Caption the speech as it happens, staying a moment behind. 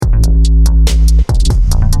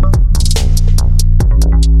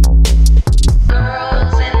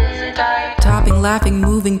laughing,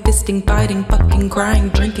 moving, fisting, fighting, fucking, crying,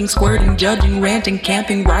 drinking, squirting, judging, ranting,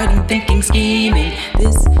 camping, writing, thinking, scheming.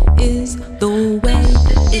 This is the way,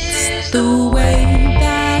 it's the way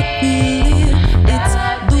that we live. It's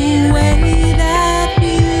the way that we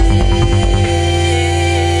live.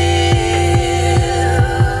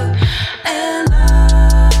 And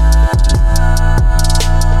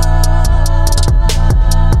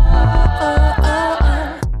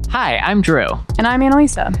Hi, I'm Drew. And I'm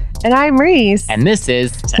Annalisa. And I'm Reese. And this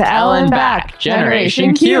is To Ellen Back,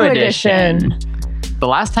 Generation Q Edition. The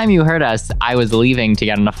last time you heard us, I was leaving to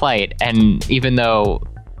get on a flight. And even though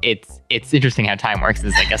it's interesting how time works,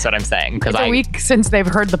 is I guess what I'm saying. It's a week since they've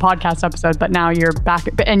heard the podcast episode, but now you're back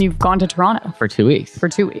and you've gone to Toronto. For 2 weeks. For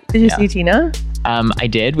 2 weeks. Did you see Tina? I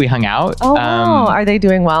did. We hung out. Oh, wow. Are they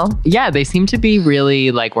doing well? Yeah, they seem to be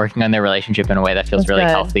really like working on their relationship in a way that feels really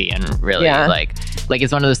healthy and really like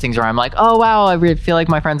it's one of those things where I'm like, oh wow, I really feel like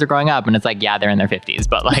my friends are growing up, and it's like, yeah, they're in their 50s,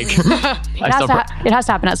 but like it has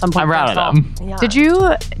to happen at some point. I'm proud of them. Yeah.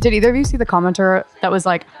 Did either of you see the commenter that was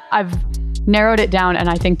like, I've narrowed it down and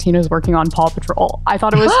I think Tina's working on Paw Patrol? I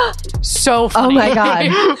thought it was so funny. Oh my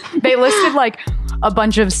God. They listed like a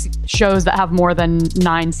bunch of shows that have more than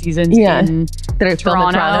 9 seasons in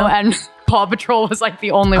Toronto, and Paw Patrol was like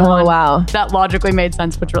the only one that logically made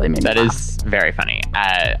sense, which really made me laugh. That is very funny.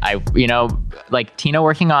 Like Tina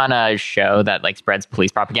working on a show that like spreads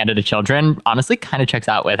police propaganda to children honestly kind of checks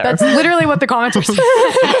out with her. That's literally what the commenters said.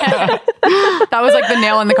 That was like the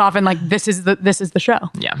nail in the coffin. Like this is the show.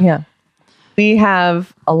 Yeah. We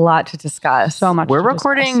have a lot to discuss. So much. We're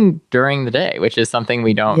recording during the day, which is something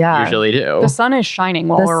we don't usually do. The sun is shining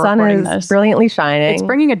while we're recording this. The sun is brilliantly shining. It's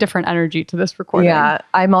bringing a different energy to this recording. Yeah.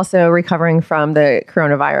 I'm also recovering from the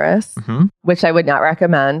coronavirus, which I would not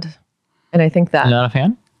recommend. And I think that... You're not a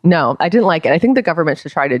fan? No, I didn't like it. I think the government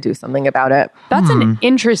should try to do something about it. That's an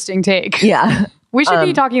interesting take. Yeah. We should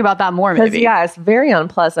be talking about that more, maybe. Yeah, it's very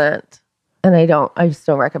unpleasant. And I just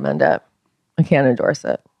don't recommend it. I can't endorse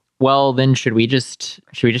it. Well, then should we just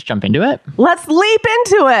jump into it? Let's leap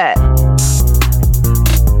into it.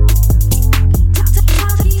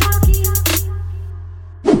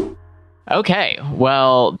 Okay.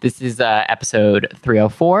 Well, this is episode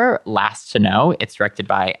 304, Last to Know. It's directed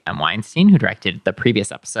by M. Weinstein, who directed the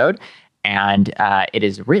previous episode. And it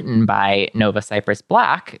is written by Nova Cypress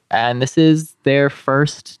Black. And this is their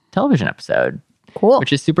first television episode. Cool.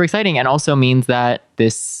 Which is super exciting, and also means that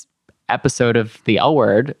this episode of The L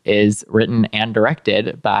Word is written and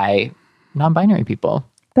directed by non-binary people.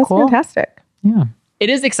 That's fantastic. Yeah. It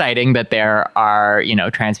is exciting that there are,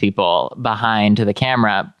 trans people behind the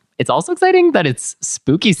camera. It's also exciting that it's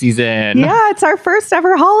spooky season. Yeah, it's our first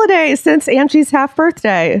ever holiday since Angie's half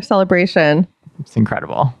birthday celebration. It's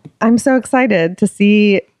incredible. I'm so excited to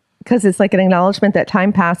see, because it's like an acknowledgement that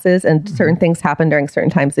time passes and certain things happen during certain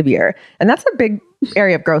times of year. And that's a big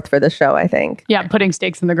area of growth for the show, I think. Yeah, putting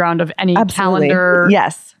stakes in the ground of any calendar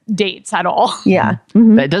dates at all. Yeah.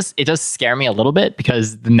 It does scare me a little bit,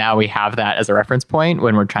 because now we have that as a reference point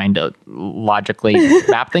when we're trying to logically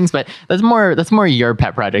map things. But that's more your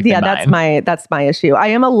pet project than mine. That's my issue. I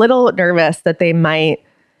am a little nervous that they might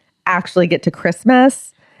actually get to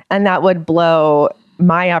Christmas, and that would blow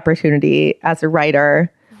my opportunity as a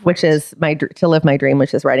writer, which is to live my dream,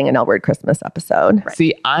 which is writing an L Word Christmas episode. Right.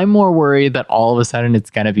 See, I'm more worried that all of a sudden it's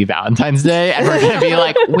going to be Valentine's Day and we're going to be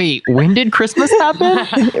like, wait, when did Christmas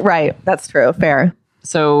happen? Right. That's true. Fair.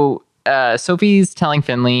 So Sophie's telling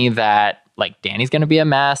Finley that like Danny's going to be a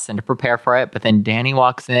mess and to prepare for it. But then Danny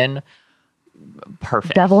walks in.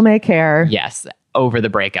 Perfect. Devil may care. Yes. Over the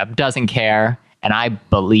breakup. Doesn't care. And I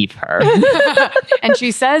believe her. And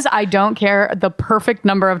she says, I don't care, the perfect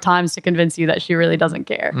number of times to convince you that she really doesn't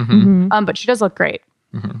care. But she does look great.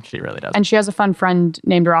 She really does. And she has a fun friend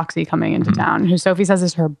named Roxy coming into town, who Sophie says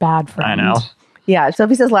is her bad friend. I know. Yeah.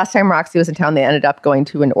 Sophie says last time Roxy was in town, they ended up going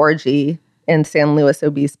to an orgy in San Luis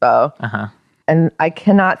Obispo. And I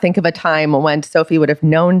cannot think of a time when Sophie would have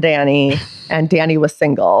known Danny and Danny was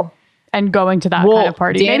single. And going to that kind of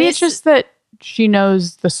party. Maybe it's just that she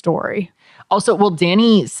knows the story. Also,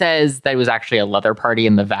 Danny says that it was actually a leather party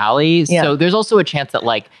in the valley. Yeah. So there's also a chance that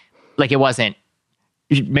like it wasn't,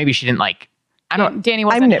 maybe she didn't Danny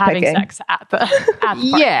wasn't having sex at the party.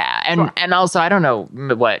 Yeah. And also, I don't know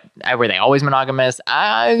were they always monogamous?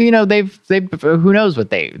 They've who knows what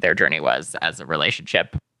their journey was as a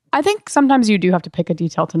relationship. I think sometimes you do have to pick a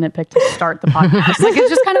detail to nitpick to start the podcast. Like, it's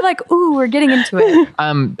just kind of like, ooh, we're getting into it.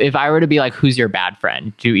 If I were to be like, who's your bad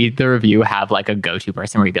friend? Do either of you have like a go-to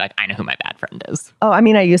person where you'd be like, I know who my bad friend is? Oh, I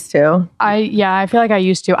mean, I used to. I feel like I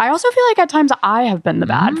used to. I also feel like at times I have been the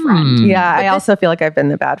bad friend. Yeah, I also feel like I've been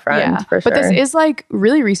the bad friend for sure. But this is like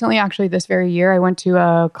really recently, actually, this very year, I went to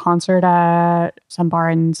a concert at some bar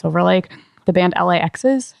in Silver Lake. The band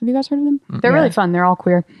LAXs. Have you guys heard of them? They're really fun. They're all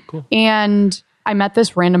queer. Cool. And I met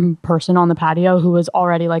this random person on the patio who was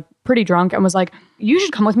already like pretty drunk and was like, you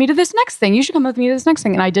should come with me to this next thing. You should come with me to this next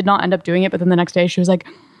thing. And I did not end up doing it. But then the next day she was like,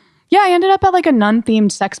 yeah, I ended up at like a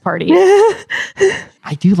nun-themed sex party.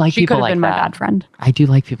 I do like she people could have like been that. my bad friend. I do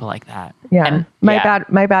like people like that. Yeah. And,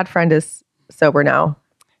 my bad friend is sober now.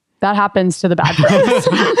 That happens to the bad friends.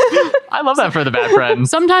 I love that for the bad friends.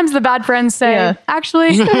 Sometimes the bad friends say, actually,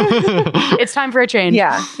 it's time for a change.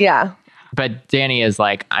 Yeah. Yeah. But Danny is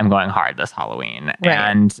like, I'm going hard this Halloween. Right.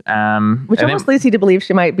 And which almost leads you to believe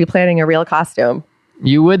she might be planning a real costume.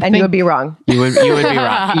 You would and you would be wrong. You would be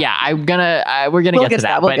wrong. Yeah, we're gonna get to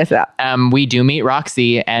that. We'll get to that. We do meet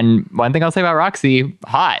Roxy, and one thing I'll say about Roxy,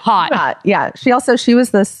 hot. Yeah. She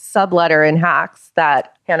was the subletter in Hacks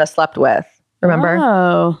that Hannah slept with. Remember?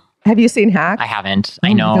 Oh. Have you seen Hacks? I haven't.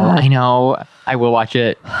 I know. I will watch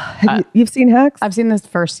it. You've seen Hacks? I've seen this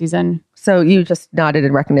first season. So you just nodded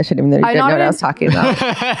in recognition, even though you didn't know what I was talking about.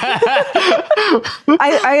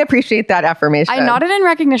 I appreciate that affirmation. I nodded in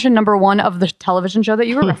recognition, number one, of the television show that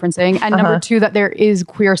you were referencing, and number two, that there is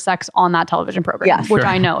queer sex on that television program, which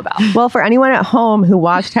I know about. Well, for anyone at home who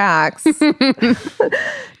watched Hacks, she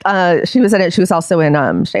was in it. She was also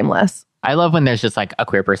in Shameless. I love when there's just like a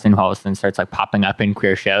queer person who all of a sudden starts like popping up in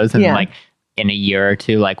queer shows, and then like in a year or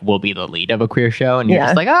two, like will be the lead of a queer show, and you're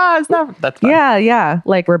just like, it's not. That's fun. Yeah,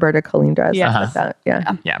 like Roberta Colindres. Yeah, like that.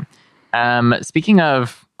 Yeah. Speaking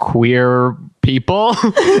of queer people,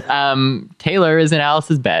 Taylor is in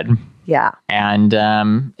Alice's bed. Yeah, and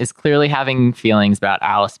is clearly having feelings about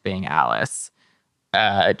Alice being Alice.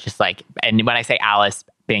 Just like, and when I say Alice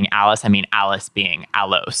being Alice, I mean Alice being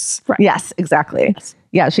Alos. Right. Yes, exactly. Yes.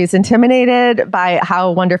 Yeah, she's intimidated by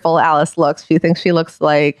how wonderful Alice looks. She thinks she looks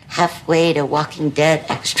like halfway to Walking Dead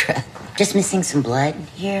extra. Just missing some blood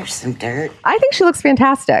here, some dirt. I think she looks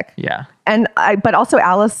fantastic. Yeah. But also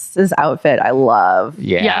Alice's outfit, I love.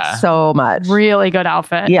 Yeah. So much. Really good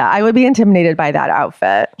outfit. Yeah, I would be intimidated by that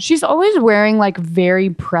outfit. She's always wearing like very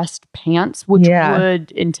pressed pants, which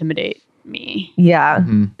would intimidate me. Yeah.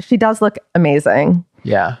 Mm-hmm. She does look amazing.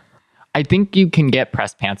 Yeah. I think you can get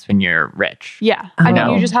pressed pants when you're rich. Yeah. I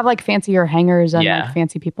know. You just have like fancier hangers and like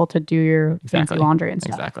fancy people to do your fancy laundry and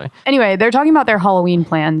stuff. Exactly. Anyway, they're talking about their Halloween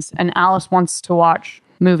plans, and Alice wants to watch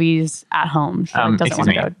movies at home. She doesn't want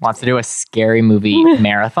to go. Wants to do a scary movie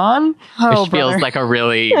marathon, which feels like a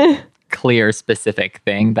really clear, specific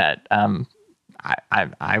thing that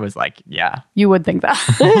I was like, yeah. You would think that.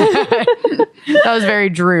 That was very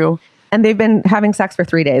Drew. And they've been having sex for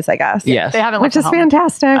 3 days, I guess. Yes. They haven't, which is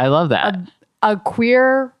fantastic. I love that. A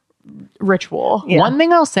queer ritual. Yeah. One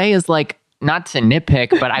thing I'll say is like, not to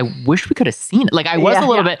nitpick, but I wish we could have seen it. Like I was a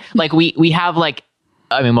little bit like we have like,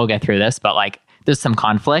 I mean, we'll get through this, but like there's some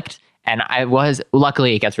conflict. And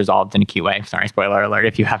luckily it gets resolved in a cute way. Sorry, spoiler alert.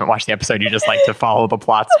 If you haven't watched the episode, you just like to follow the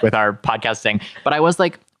plots with our podcasting. But I was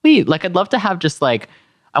like, wait, like I'd love to have just like,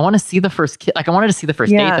 I want to see the first kiss. Like I wanted to see the first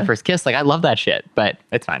date, the first kiss. Like I love that shit, but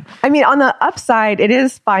it's fine. I mean, on the upside, it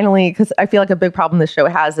is finally, because I feel like a big problem the show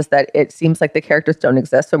has is that it seems like the characters don't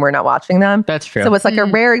exist when we're not watching them. That's true. So it's like a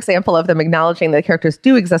rare example of them acknowledging that the characters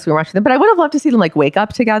do exist when we're watching them. But I would have loved to see them like wake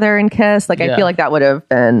up together and kiss. Like I feel like that would have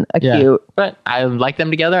been cute. But I like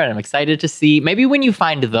them together, and I'm excited to see. Maybe when you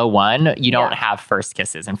find the one, you don't have first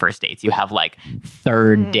kisses and first dates. You have like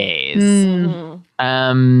third days.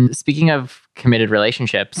 Speaking of committed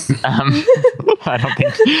relationships, I don't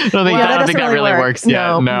think that really works.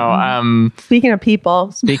 Yeah, no. Speaking of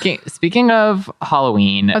people, speaking of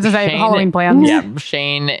Halloween, I was gonna say Halloween plans. Yeah,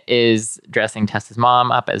 Shane is dressing Tessa's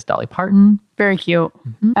mom up as Dolly Parton. Very cute.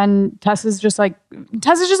 Mm-hmm. And Tessa's just like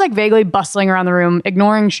vaguely bustling around the room,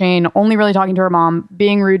 ignoring Shane, only really talking to her mom,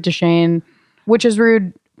 being rude to Shane, which is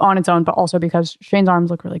rude on its own, but also because Shane's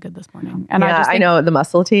arms look really good this morning. And I know the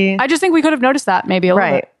muscle tee. I just think we could have noticed that maybe a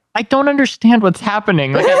little bit. I don't understand what's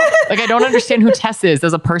happening. Like I don't understand who Tess is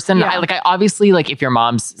as a person. Yeah. I obviously, like, if your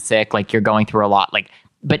mom's sick, like, you're going through a lot, like,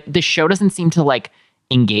 but the show doesn't seem to like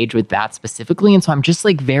engage with that specifically. And so I'm just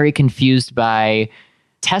like very confused by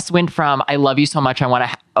Tess went from, I love you so much, I want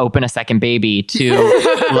to open a second baby to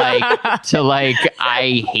I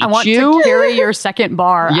hate you. I want to carry your second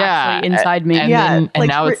bar actually inside me. And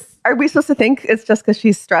now it's Are we supposed to think it's just because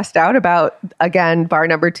she's stressed out about, again, bar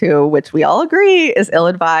number 2, which we all agree is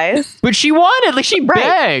ill-advised? But she wanted, like, she Right.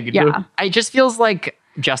 begged. Yeah. It just feels like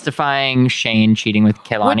justifying Shane cheating with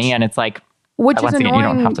Kehlani, and it's like, Which is once again, you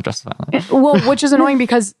don't annoying. have to justify that. Well, which is annoying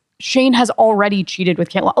because Shane has already cheated with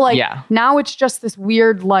Kayla. Like, Yeah. now it's just this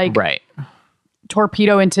weird, like, Right.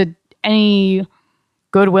 torpedo into any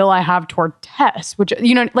goodwill I have toward Tess, which,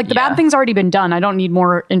 you know, like the Yeah. bad thing's already been done. I don't need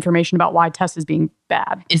more information about why Tess is being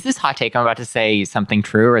bad. Is this hot take I'm about to say something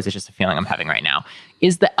true, or is it just a feeling I'm having right now?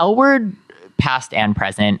 Is the L Word, past and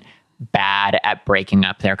present, bad at breaking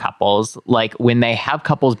up their couples? Like, when they have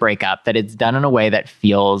couples break up, that it's done in a way that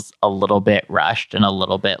feels a little bit rushed and a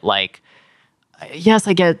little bit like, yes,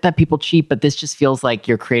 I get that people cheat, but this just feels like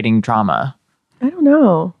you're creating drama. I don't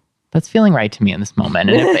know. That's feeling right to me in this moment.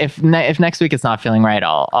 And if next week it's not feeling right,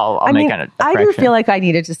 I'll I make mean, a I do correction. feel like I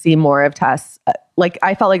needed to see more of Tess. Like,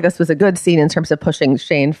 I felt like this was a good scene in terms of pushing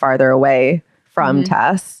Shane farther away from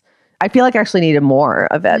Tess. I feel like I actually needed more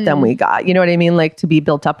of it than we got. You know what I mean? Like, to be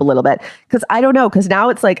built up a little bit. Because I don't know. Because now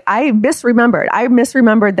it's like, I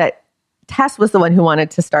misremembered that Tess was the one who wanted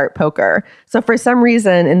to start poker. So for some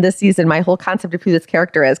reason in this season, my whole concept of who this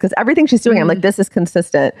character is, because everything she's doing, I'm like, this is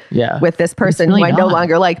consistent Yeah. with this person really who I no not.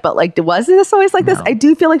 longer like. But like, was this always like this? I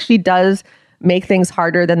do feel like she does make things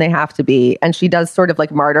harder than they have to be. And she does sort of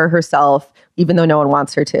like martyr herself, even though no one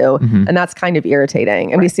wants her to. Mm-hmm. And that's kind of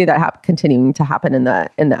irritating. And we see that continuing to happen in the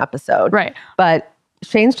episode. Right. But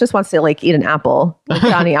Shane just wants to like eat an apple, like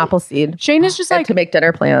Johnny Appleseed, Shane is just and like, to make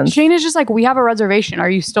dinner plans. Shane is just like, we have a reservation. Are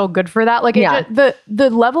you still good for that? Like, Yeah. the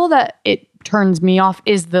level that it turns me off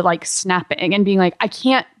is the like snapping and being like, I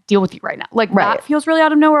can't deal with you right now. Like, Right. that feels really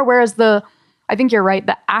out of nowhere. Whereas I think you're right,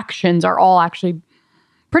 the actions are all actually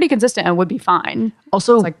pretty consistent and would be fine.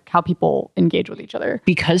 Also, It's like how people engage with each other.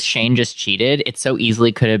 because Shane just cheated, it so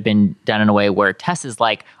easily could have been done in a way where Tess is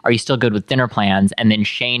like, "Are you still good with dinner plans?" And then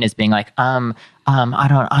Shane is being like, I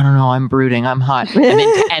don't know, I'm brooding, I'm hot,"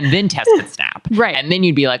 and then Tess could snap, Right. And then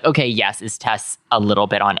you'd be like, "Okay, yes, is Tess a little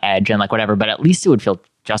bit on edge and like whatever?" But at least it would feel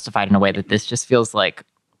justified in a way that this just feels like,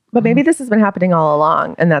 But maybe this has been happening all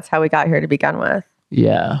along, and that's how we got here to begin with.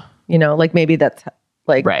 yeah, You know, like maybe that's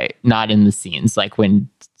like right, not in the scenes like when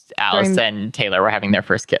Alice and Taylor were having their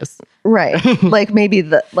first kiss. right. Like maybe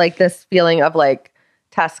this feeling of like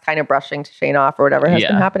Tess kind of brushing Shane off or whatever has Yeah.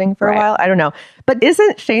 been happening for a Right. while. I don't know. But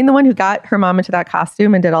isn't Shane the one who got her mom into that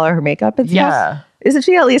costume and did all of her makeup and stuff? Yeah. Isn't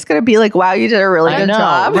she at least going to be like, wow, you did a really I good know,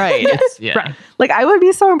 job? right? It's, yeah. Right. Like, I would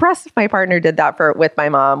be so impressed if my partner did that with my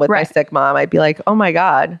mom, with my Right. sick mom. I'd be like, oh my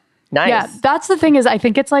God, nice. Yeah, that's the thing is I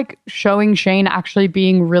think it's like showing Shane actually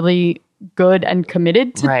being really good and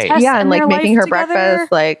committed to Right. Tess Yeah, and like their making life her together.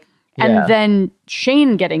 breakfast, like, Yeah. And then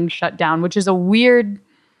Shane getting shut down, which is a weird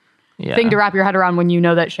Yeah. thing to wrap your head around when you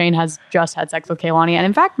know that Shane has just had sex with Kehlani and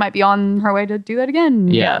in fact might be on her way to do that again.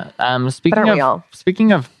 Yeah. But Speaking aren't we all? of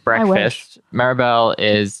wish. breakfast, Maribel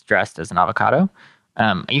is dressed as an avocado.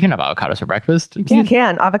 You can have avocados for breakfast. you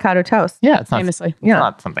can avocado toast. Yeah, it's not, Famously. it's Yeah.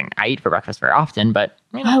 not something I eat for breakfast very often, but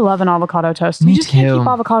I love an avocado toast. Me You just can't too. keep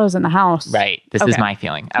avocados in the house. right. This is Okay. my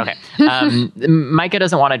feeling. Okay. Micah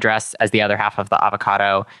doesn't want to dress as the other half of the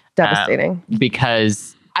avocado. Devastating.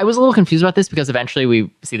 Because I was a little confused about this because eventually we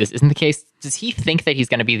see this isn't the case. Does he think that he's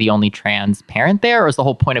going to be the only trans parent there, or is the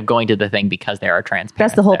whole point of going to the thing because there are trans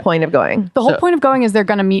parents? That's the whole there? point of going. The whole point of going is they're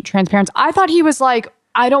going to meet trans parents. I thought he was like,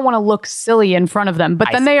 I don't want to look silly in front of them. But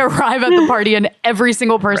then they arrive at the party and every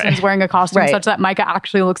single person is wearing a costume Right. such that Micah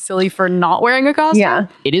actually looks silly for not wearing a costume. Yeah.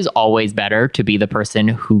 It is always better to be the person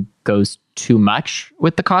who goes too much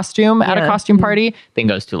with the costume at a Yeah. costume party than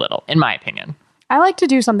goes too little, in my opinion. I like to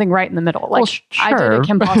do something right in the middle. Like I did sure. at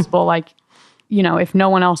Kim Possible. Like, you know, if no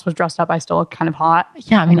one else was dressed up, I still look kind of hot.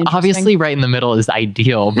 Yeah, I mean, and interesting. obviously, right in the middle is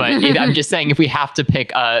ideal, but I'm just saying if we have to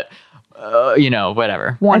pick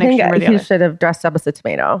whatever. One I think extreme or the he other. should have dressed up as a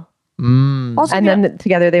tomato. Also, And then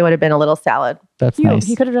together they would have been a little salad. That's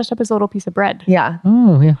he could have dressed up as a little piece of bread. Yeah.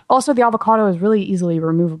 Oh, yeah. Also, the avocado is really easily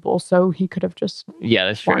removable, so he could have just. Yeah,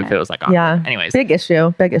 that's true. Want If it. it was like awkward. Yeah. Anyways, Big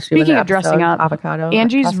issue. Big issue. in Speaking the of dressing episode. up, avocado.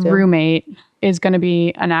 Angie's costume. roommate is going to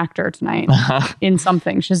be an actor tonight in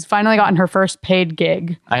something. She's finally gotten her first paid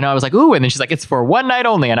gig. I know. I was like, ooh, and then she's like, it's for one night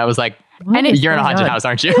only, and I was like, And it's you're in a haunted house,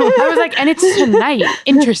 aren't you? I was like, and it's tonight.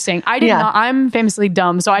 Interesting. I did Yeah. not. I'm famously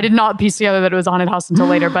dumb, so I did not piece together that it was a haunted house until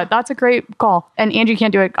later. But that's a great call. And Angie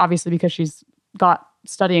can't do it obviously because she's got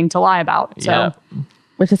studying to lie about. So Yeah.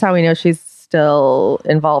 Which is how we know she's still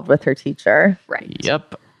involved with her teacher. right.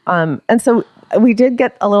 Yep. And so we did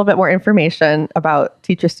get a little bit more information about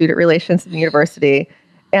teacher-student relations in the university.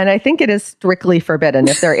 And I think it is strictly forbidden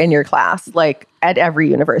if they're in your class, like at every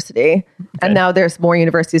university. Okay. And now there's more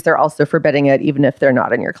universities that are also forbidding it, even if they're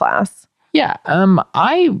not in your class. Yeah.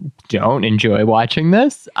 I don't enjoy watching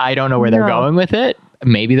this. I don't know where they're going with it.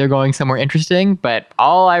 Maybe they're going somewhere interesting, but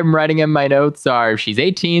all I'm writing in my notes are, she's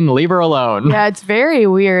 18, leave her alone. Yeah, it's very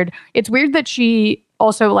weird. It's weird that she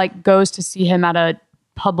also like goes to see him at a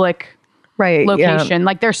public location.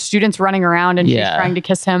 Like there's students running around and she's trying to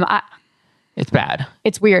kiss him. It's bad.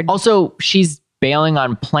 It's weird. Also, she's bailing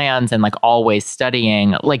on plans and like always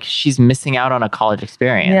studying. Like she's missing out on a college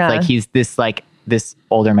experience. Yeah. Like he's this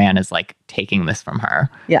older man is like taking this from her.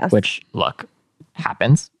 Yes. Which, look,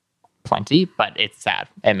 happens plenty, but it's sad.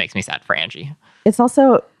 It makes me sad for Angie. It's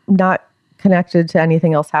also not connected to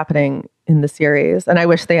anything else happening in the series. And I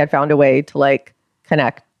wish they had found a way to like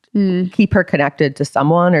keep her connected to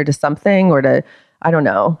someone or to something or to, I don't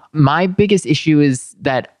know. My biggest issue is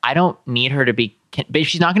that I don't need her to be, if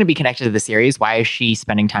she's not going to be connected to the series, why is she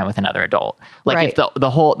spending time with another adult? Like if the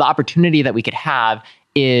opportunity that we could have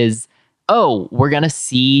is, oh, we're going to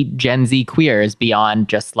see Gen Z queers beyond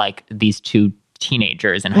just like these two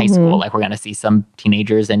teenagers in high school. Like we're going to see some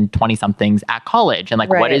teenagers and 20 somethings at college. And like,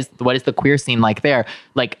 what is the queer scene like there?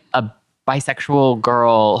 Like a bisexual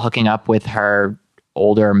girl hooking up with her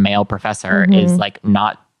older male professor is like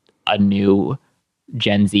not a new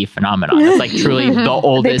Gen Z phenomenon. It's like truly the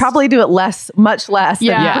oldest. They probably do it much less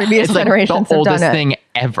than previous it's generations like the have done oldest it. thing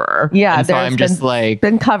ever. Yeah, and so I'm just like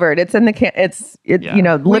been covered. It's in the you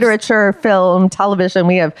know, literature, film, television.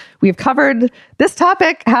 We've covered this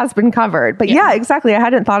topic has been covered. But yeah, exactly. I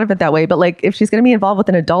hadn't thought of it that way. But like, if she's going to be involved with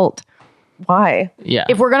an adult, why? Yeah.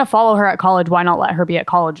 If we're going to follow her at college, why not let her be at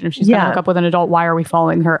college? And if she's going to hook up with an adult, why are we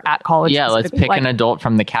following her at college? Yeah, let's pick an adult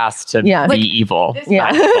from the cast to be evil.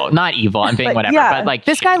 Like, not evil. I'm being whatever. But like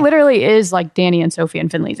this guy literally is like Danny and Sophie and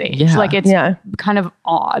Finley's age. Yeah. Like it's kind of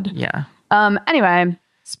odd. Yeah. Anyway.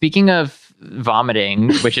 Speaking of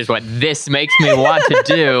vomiting, which is what this makes me want to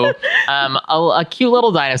do, a cute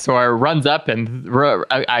little dinosaur runs up and,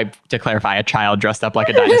 to clarify, a child dressed up like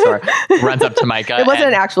a dinosaur runs up to Micah. It wasn't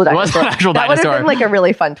an actual dinosaur. It wasn't an actual that dinosaur. That would have been like a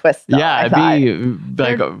really fun twist, though, yeah, it'd be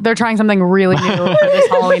like... They're trying something really new for this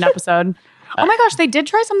Halloween episode. Oh my gosh, they did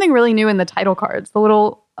try something really new in the title cards. The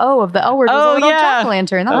little O of the L word was a little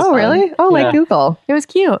jack-o'-lantern. That was fun. Really? Oh, like Google. It was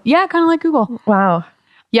cute. Yeah, kind of like Google. Wow.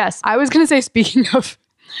 Yes, I was going to say, speaking of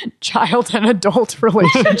child and adult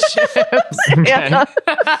relationships.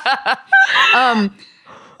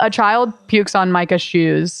 A child pukes on Micah's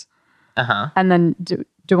shoes. And then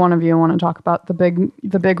do one of you want to talk about the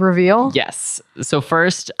big reveal? Yes. So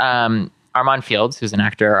first, Armand Fields, who's an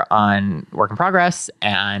actor on Work in Progress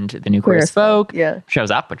and The New Queer as Folk,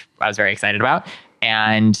 shows up, which I was very excited about.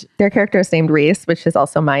 And their character is named Reese, which is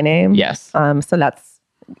also my name. Yes. So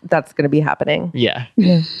that's going to be happening. Yeah.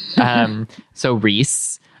 So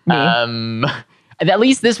Reese, at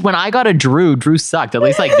least when I got a Drew sucked. At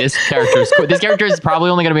least like this character's cool. This character is probably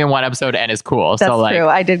only going to be in one episode and is cool. That's true.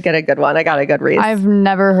 I did get a good one. I got a good Reese. I've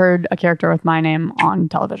never heard a character with my name on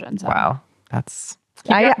television. So. Wow. That's...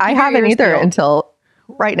 I haven't either until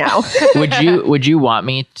right now. Would you want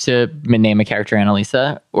me to name a character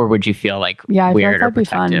Annalisa, or would you feel like weird or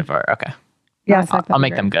protective? Or okay. Yes, I'll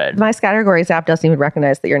make them good. My Categories app doesn't even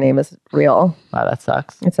recognize that your name is real. Wow, that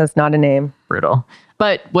sucks. It says not a name. Brutal.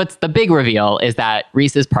 But what's the big reveal is that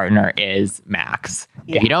Reese's partner is Max.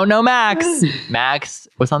 Yeah. If you don't know Max, Max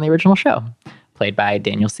was on the original show, played by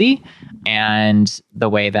Daniel C. And the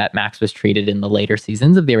way that Max was treated in the later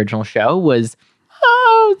seasons of the original show was,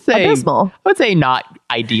 I would say not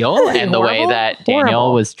ideal. And the way that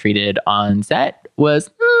Daniel was treated on set was,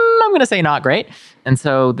 I'm going to say not great. And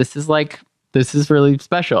so this is really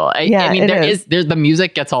special. I mean, there's the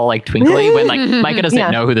music gets all like twinkly when like Micah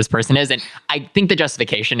doesn't know who this person is. And I think the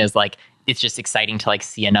justification is like, it's just exciting to like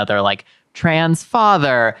see another like trans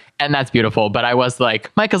father. And that's beautiful. But I was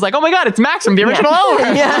like, Micah's like, oh my God, it's Max from the original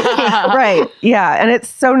Oliver. Yeah. Right. Yeah. And it's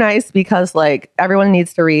so nice because like everyone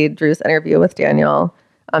needs to read Drew's interview with Daniel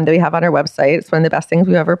that we have on our website. It's one of the best things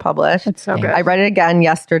we've ever published. It's so good. I read it again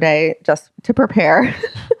yesterday just to prepare.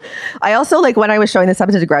 I also like when I was showing this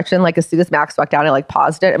episode to Gretchen, like as soon as Max walked down, I like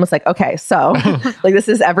paused it and was like, okay, so like this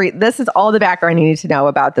is all the background you need to know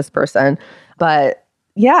about this person. But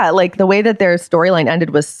yeah, like the way that their storyline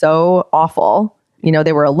ended was so awful. You know,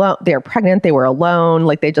 they were alone, they were pregnant, they were alone,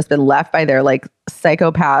 like they'd just been left by their like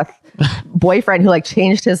psychopath boyfriend who like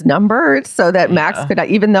changed his number so that Max could,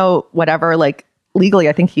 even though whatever, like legally,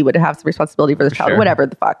 I think he would have some responsibility for the child, whatever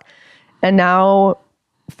the fuck. And now,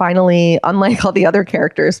 finally, unlike all the other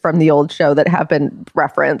characters from the old show that have been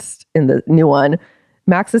referenced in the new one,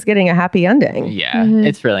 Max is getting a happy ending. Yeah,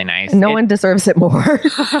 it's really nice. No one deserves it more.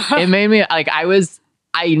 It made me like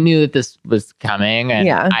I knew that this was coming, and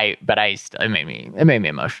Yeah. it made me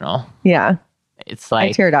emotional. Yeah. It's I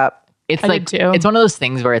like teared up. it's I like did too. it's one of those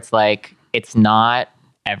things where it's like it's not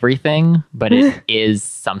everything, but it is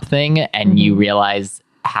something, and you realize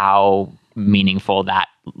how meaningful that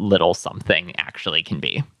little something actually can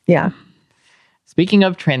be. Yeah. Speaking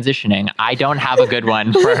of transitioning, I don't have a good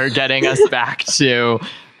one for getting us back to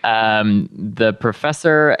the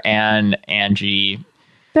professor and Angie.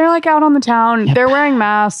 They're like out on the town. They're wearing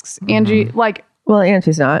masks. Angie, like, Well,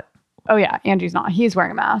 Angie's not. oh yeah, Angie's not. He's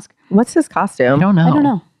wearing a mask. What's his costume? I don't know. I don't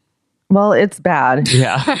know. Well, it's bad.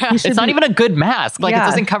 Yeah. It's not even a good mask. Like, Yeah. it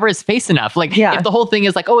doesn't cover his face enough. Like, Yeah. if the whole thing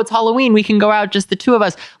is like, oh, it's Halloween, we can go out, just the two of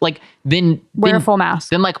us. Like, then Wear a full mask.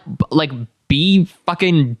 Then like be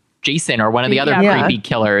fucking Jason or one of the other Yeah. creepy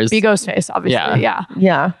killers. Be Ghostface, obviously. Yeah. Yeah.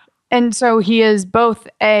 Yeah. And so he is both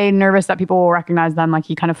nervous that people will recognize them, like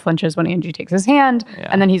he kind of flinches when Angie takes his hand,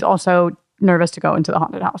 and then he's also nervous to go into the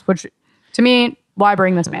haunted house. Which, to me, why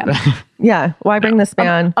bring this man? Yeah. Why bring this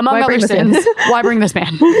man? Among Why other bring this man? sins, why bring this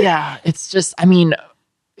man? Yeah, it's just, I mean,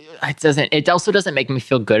 it also doesn't make me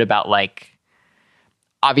feel good about, like,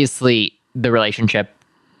 obviously the relationship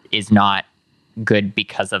is not good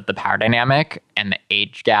because of the power dynamic and the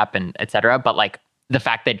age gap and etc. But like the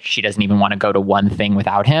fact that she doesn't even want to go to one thing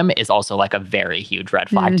without him is also like a very huge red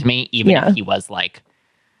flag to me, even Yeah. if he was like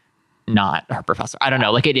not her professor. I don't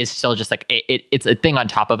know. Like, it is still just like it's a thing on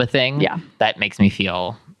top of a thing. Yeah. That makes me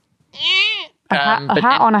feel A hat, but- a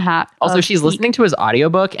hat on a hat. also of she's heat. listening to his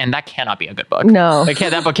audiobook, and that cannot be a good book. No.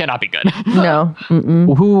 That book cannot be good. No.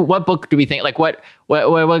 What book do we think, like what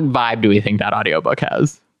vibe do we think that audiobook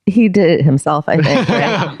has? He did it himself, I think.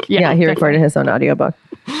 Right? yeah. He recorded his own audiobook.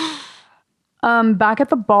 Back at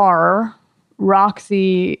the bar,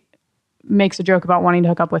 Roxy makes a joke about wanting to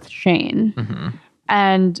hook up with Shane.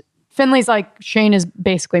 And Finley's like, Shane is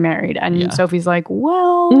basically married. And Sophie's like,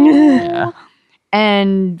 well.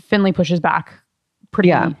 And Finley pushes back pretty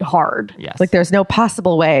hard. Yes. Like, there's no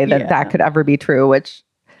possible way that that could ever be true, which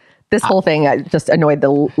this whole thing just annoyed the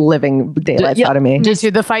living daylights out of me. Me too.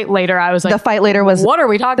 The fight later, I was like, The fight later was... what are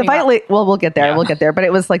we talking The fight about? well, we'll get there. Yeah. We'll get there. But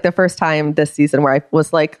it was like the first time this season where I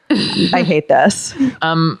was like, I hate this.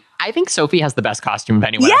 I think Sophie has the best costume of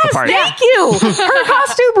anyone at the party. Thank you. Her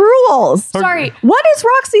costume rules. Sorry. What is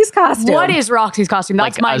Roxy's costume? What is Roxy's costume?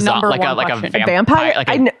 That's my number one question. vampire? like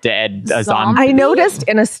I a kn- dead Zombie? zombie. I noticed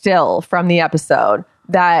in a still from the episode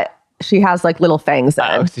that she has like little fangs in.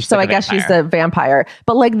 Oh, so she's so like I a guess she's vampire. a vampire.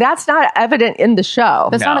 But like that's not evident in the show.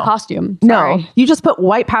 That's not No. a costume. No, Sorry. you just put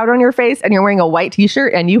white powder on your face and you're wearing a white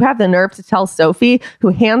t-shirt and you have the nerve to tell Sophie, who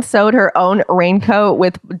hand sewed her own raincoat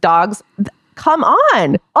with dogs. Come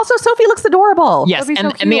on. Also, Sophie looks adorable. Yes, Sophie's so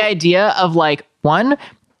and the cute. idea of like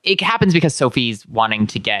it happens because Sophie's wanting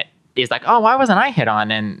to is like, oh, why wasn't I hit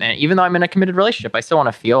on? And even though I'm in a committed relationship, I still want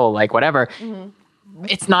to feel like whatever.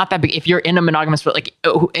 It's not that big. If you're in a monogamous, like,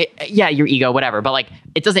 your ego, whatever. But like,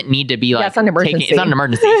 it doesn't need to be like it's not an emergency. It's not an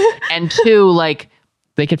emergency. And two, like,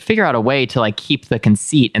 they could figure out a way to like keep the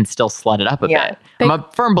conceit and still slut it up a Yeah. bit. I'm a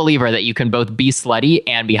firm believer that you can both be slutty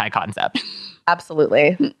and be high concept.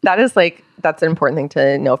 Absolutely. That's an important thing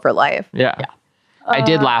to know for life. Yeah. I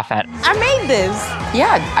did laugh at. I made this.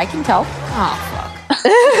 Yeah, I can tell.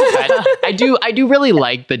 I do really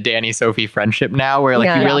like the Danny Sophie friendship now, where like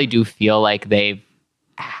Yeah. you really do feel like they've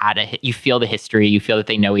had you feel the history, you feel that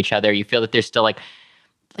they know each other, you feel that there's still like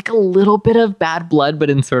a little bit of bad blood, but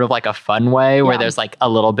in sort of like a fun way, where there's like a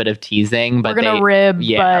little bit of teasing. But We're going to rib,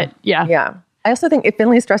 but yeah. Yeah. I also think if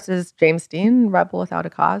Finley's dressed as James Dean, Rebel Without a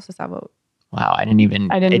Cause, is that what? Wow, I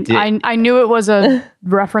didn't. I knew it was a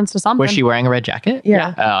reference to something. Was she wearing a red jacket?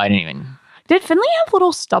 Yeah. Oh, I didn't even. Did Finley have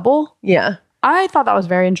little stubble? Yeah. I thought that was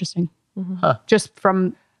very interesting. Just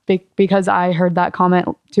from because I heard that comment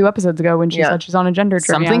 2 episodes ago when she said she's on a gender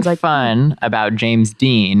journey. I Something was like, fun about James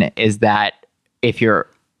Dean is that if you're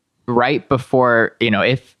right before,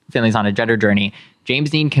 if Finley's on a gender journey, James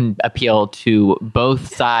Dean can appeal to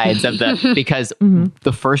both sides of because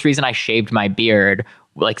the first reason I shaved my beard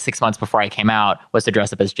like 6 months before I came out was to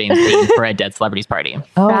dress up as James Dean for a dead celebrities party.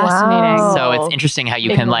 Oh, Fascinating. wow. So it's interesting how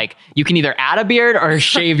you can you can either add a beard or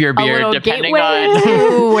shave your a beard little depending gateway on.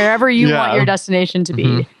 to wherever you Yeah. want your destination to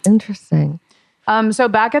be. Interesting. So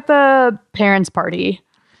back at the parents' party,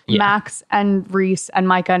 Max and Reese and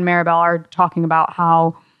Micah and Maribel are talking about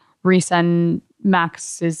how Reese and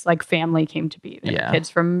Max's like family came to be. They were kids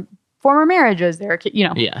from former marriages. They're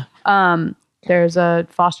there's a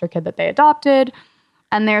foster kid that they adopted,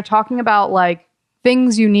 and they're talking about like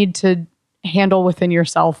things you need to handle within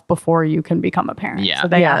yourself before you can become a parent. Yeah. So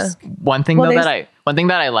they Yeah. ask. One thing that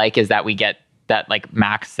I like is that we get that like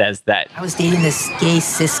Max says that, I was dating this gay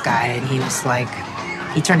cis guy, and he was like,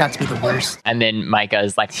 he turned out to be the worst. and then Micah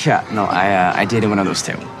is like, Yeah, no, I dated one of those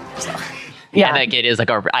too. yeah, like it is like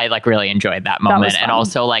I like really enjoyed that moment, was and fun.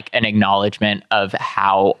 also like an acknowledgement of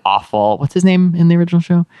how awful. What's his name in the original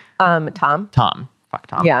show? Tom. Tom. Fuck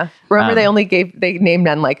Tom. Yeah. Remember they named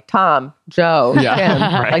men like Tom, Joe, Yeah. Tim.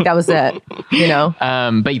 Right. Like that was it. You know?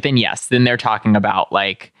 But then they're talking about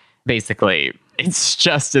like basically it's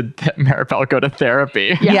suggested that Maribel go to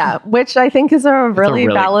therapy. Yeah. Which I think is a really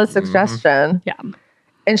valid suggestion. Yeah.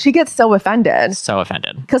 And she gets so offended. So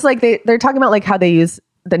offended. Because like they're talking about like how they use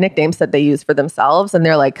the nicknames that they use for themselves. And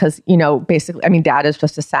they're like, because, you know, basically, I mean, dad is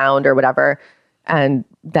just a sound or whatever. And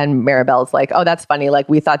then Maribel's like, oh, that's funny. Like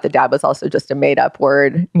we thought the dad was also just a made up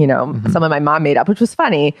word, you know, someone my mom made up, which was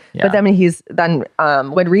funny. Yeah. But then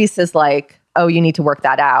when Reese is like, oh, you need to work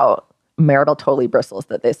that out, Maribel totally bristles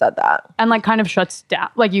that they said that. And like kind of shuts down.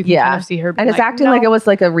 Like you can Yeah. kind of see her. And it's acting no. like it was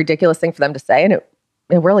like a ridiculous thing for them to say. And it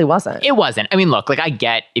really wasn't. It wasn't. I mean, look, like I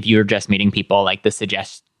get if you're just meeting people, like the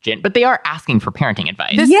suggestion, but they are asking for parenting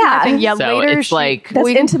advice. This is Yeah. the thing. Yeah. So later, it's like- That's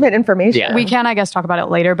intimate information. Yeah. we can, I guess, talk about it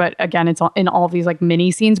later. But again, it's in all these like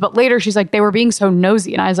mini scenes. But later, she's like, they were being so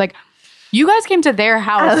nosy, and I was like, you guys came to their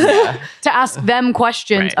house to ask them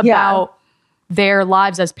questions Right. about their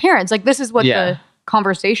lives as parents. Like this is what Yeah. the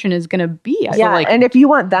conversation is going to be. I feel Yeah, like- and if you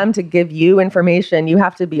want them to give you information, you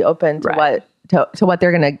have to be open to Right. what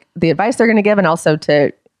they're gonna, the advice they're gonna give, and also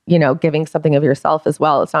to, you know, giving something of yourself as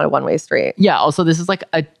well. It's not a one-way street. Yeah. Also, this is like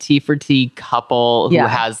a T for T couple who Yeah.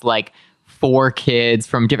 has like 4 kids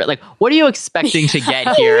from different, like, what are you expecting to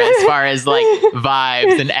get here as far as like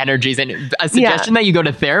vibes and energies and a suggestion that you go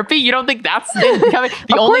to therapy? You don't think that's coming?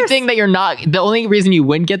 The only thing that the only reason you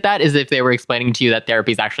wouldn't get that is if they were explaining to you that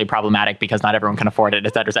therapy is actually problematic because not everyone can afford it,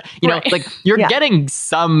 et cetera, et cetera. You know, like you're Yeah. getting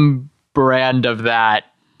some brand of that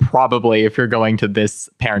probably if you're going to this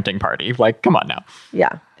parenting party. Like, come on now. Yeah.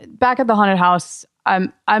 Back at the haunted house,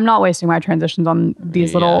 I'm not wasting my transitions on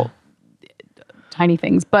these little tiny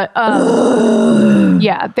things, but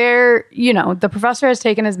yeah, they're, you know, the professor has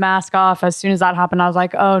taken his mask off. As soon as that happened, I was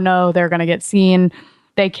like, oh no, they're gonna get seen.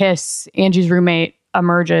 They kiss. Angie's roommate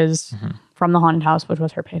emerges from the haunted house, which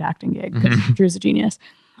was her paid acting gig because Drew's a genius,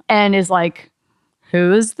 and is like,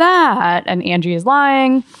 who's that? And Angie is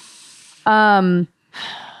lying.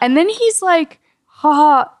 And then he's like,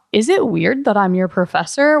 haha, is it weird that I'm your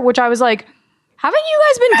professor? Which I was like, haven't you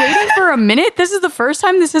guys been dating for a minute? This is the first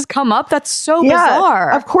time this has come up. That's so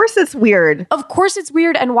bizarre. Of course it's weird. Of course it's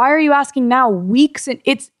weird. And why are you asking now? Weeks and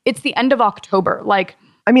it's the end of October. Like,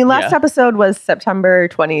 I mean, last episode was September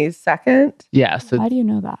 22nd Yeah. So why do you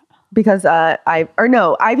know that? because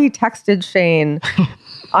Ivy texted Shane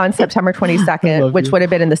on September 22nd, which would have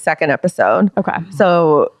been in the second episode. Okay.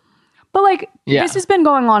 So, But like, Yeah. this has been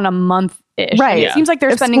going on a month-ish. right. It seems like they're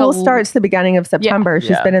if spending school starts the beginning of September.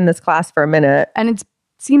 She's Yeah. been in this class for a minute. and it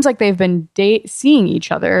seems like they've been seeing each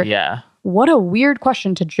other. yeah. What a weird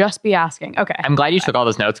question to just be asking. Okay. I'm glad you took all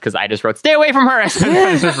those notes because I just wrote, stay away from her.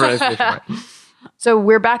 So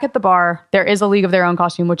we're back at the bar. There is a League of Their Own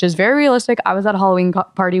costume, which is very realistic. I was at a Halloween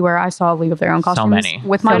party where I saw a League of Their Own costumes many.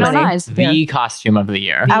 with my So own many. eyes. The costume of the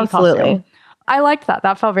year. The Absolutely. costume. I liked that.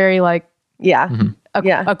 That felt very like Yeah.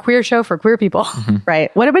 a queer show for queer people.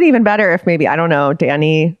 Right. Would have been even better if maybe, I don't know,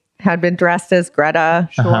 Danny had been dressed as Greta.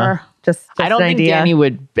 Sure. Just I don't an think idea. Danny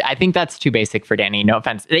would. I think that's too basic for Danny. No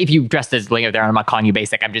offense. If you dressed as League of Their Own, I'm not calling you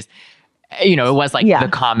basic. I'm just, you know, it was like Yeah. the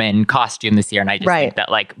common costume this year. And I just Right. think that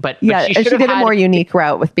like, but Yeah, she and she should did have a more unique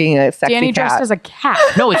route with being a sexy Danny cat. dressed as a cat.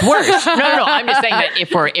 No, it's worse. No. I'm just saying that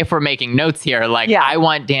if we're making notes here, like Yeah. I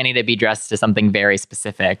want Danny to be dressed as something very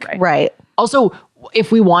specific. Right. Also,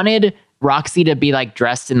 if we wanted Roxy to be like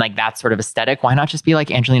dressed in like that sort of aesthetic, why not just be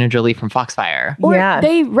like Angelina Jolie from Foxfire? Or Yeah.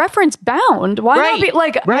 they reference Bound. Why not Right. be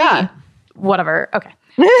like Right. whatever? Okay.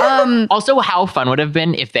 Also, how fun would have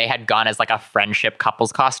been if they had gone as like a friendship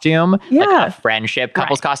couples costume, like Yeah. a friendship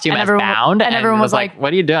couples Right. costume And as everyone- Bound, and everyone was like,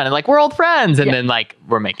 "What are you doing?" And like, "We're old friends," and Yeah. then like,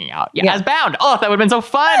 "We're making out." Yeah. As Bound. Oh, that would have been so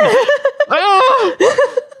fun. Oh!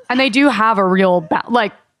 And they do have a real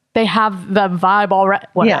like they have the vibe already.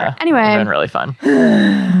 Whatever. Yeah. Would have been Anyway, really fun.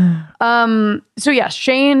 so yes,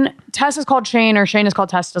 Tess is called Shane or Shane is called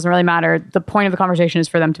Tess. Doesn't really matter. The point of the conversation is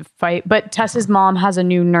for them to fight. But Tess's mom has a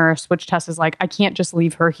new nurse, which Tess is like, I can't just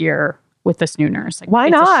leave her here with this new nurse. Like, Why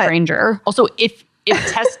it's not? a stranger. Also, if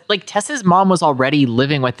if Tess's mom was already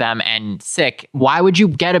living with them and sick, why would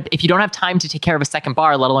you if you don't have time to take care of a second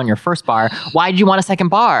bar, let alone your first bar, why did you want a second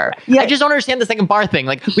bar? Yeah. I just don't understand the second bar thing.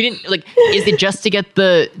 Like, we didn't is it just to get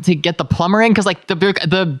the plumber in? Because like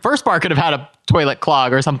the first bar could have had a toilet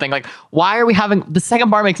clog or something. Like, why are we having the second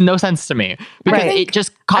bar? Makes no sense to me, because it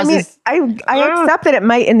just causes. I accept that it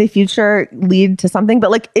might in the future lead to something,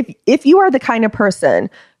 but like if you are the kind of person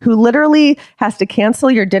who literally has to cancel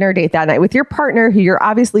your dinner date that night with your partner who you're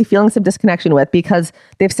obviously feeling some disconnection with because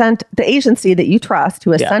they've sent the agency that you trust, who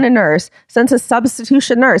has sent a nurse, sends a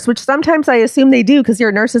substitution nurse, which sometimes I assume they do because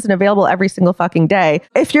your nurse isn't available every single fucking day.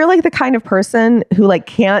 If you're like the kind of person who like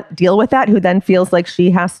can't deal with that, who then feels like she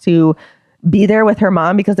has to be there with her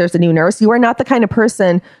mom because there's a new nurse, you are not the kind of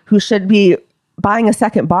person who should be buying a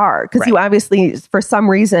second bar because you obviously, for some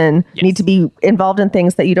reason, need to be involved in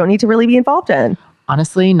things that you don't need to really be involved in.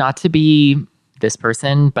 Honestly, not to be this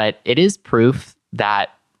person, but it is proof that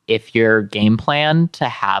if your game plan to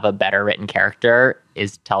have a better written character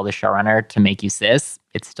is tell the showrunner to make you cis,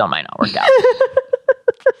 it still might not work out.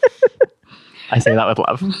 I say that with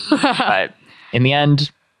love. But in the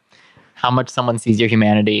end, how much someone sees your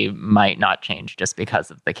humanity might not change just because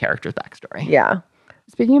of the character's backstory. Yeah.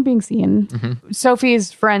 Speaking of being seen,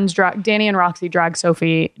 Sophie's friends, Danny and Roxy, drag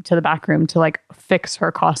Sophie to the back room to like fix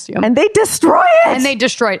her costume. And they destroy it. And they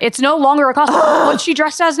destroy it. It's no longer a costume. What's she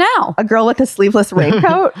dressed as now? A girl with a sleeveless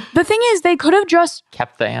raincoat. The thing is, they could have just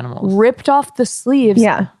Kept the animals. ripped off the sleeves,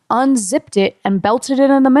 unzipped it, and belted it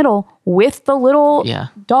in the middle with the little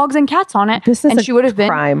dogs and cats on it. This is and she would have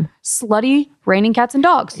crime. been slutty raining cats and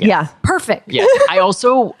dogs. Yeah. Perfect. Yes. I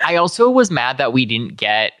also was mad that we didn't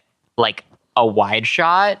get like a wide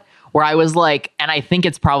shot where I was like, and I think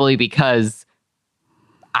it's probably because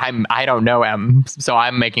I don't know M, so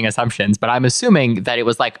I'm making assumptions, but I'm assuming that it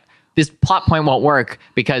was like, this plot point won't work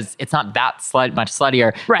because it's not that much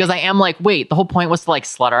sluttier. Right. Because I am like, wait, the whole point was to like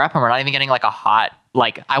slut her up, and we're not even getting like a hot,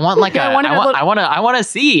 like, I want like I want to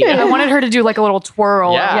see. I wanted her to do like a little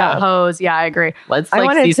twirl pose. Yeah, I agree. Let's I like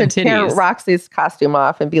wanted see some to tear titties. Roxy's costume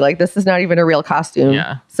off and be like, this is not even a real costume.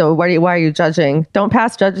 Yeah. So why are you judging? Don't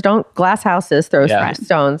judge. Don't glass houses, throw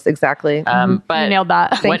stones. Exactly. But You nailed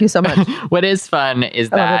that. Thank you so much. What is fun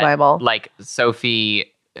is I love the that Bible. like Sophie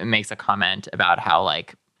makes a comment about how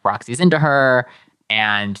like Roxy's into her,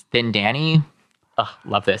 and then Danny,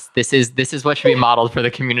 love this. This is what should be modeled for the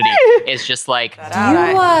community. It's just like, Do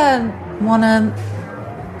you want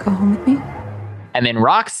to go home with me? and then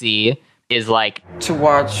Roxy is like, To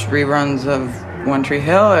watch reruns of One Tree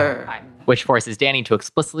Hill, or which forces Danny to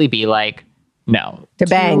explicitly be like, no, To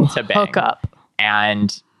bang. to bang. Hook up.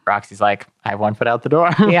 And Roxy's like, I have one foot out the door.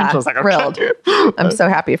 Yeah, So I was like, thrilled. okay. I'm so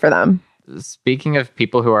happy for them. Speaking of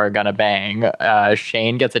people who are gonna bang,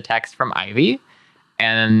 Shane gets a text from Ivy,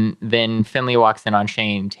 and then Finley walks in on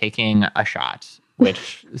Shane taking a shot,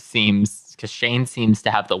 which seems, because Shane seems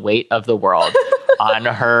to have the weight of the world on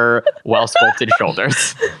her well-sculpted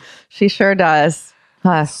shoulders. She sure does.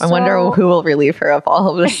 I wonder who will relieve her of all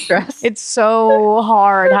of this stress. It's so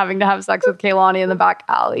hard having to have sex with Kaylani in the back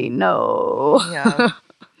alley. No. Yeah.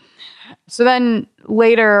 So then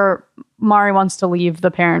later, Mari wants to leave the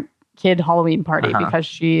parent-kid Halloween party because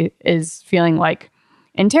she is feeling like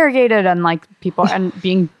interrogated and like people and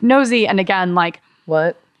being nosy. And again, like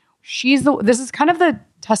What? this is kind of the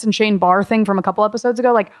Tess and Shane bar thing from a couple episodes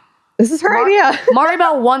ago. Like This is her idea.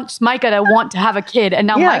 Maribel wants Micah to want to have a kid, and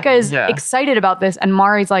now Yeah. Micah is excited about this, and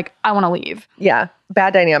Mari's like, I want to leave. Yeah.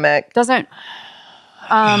 Bad dynamic. Doesn't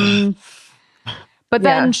but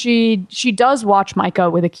then she does watch Micah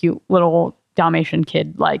with a cute little Dalmatian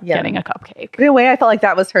kid getting a cupcake. But in a way, I felt like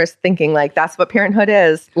that was her thinking, like, that's what parenthood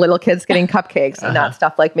is. Little kids getting cupcakes and that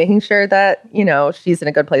stuff, like making sure that, she's in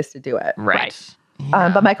a good place to do it. Right.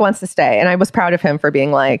 But Micah wants to stay. And I was proud of him for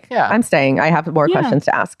being like, I'm staying. I have more questions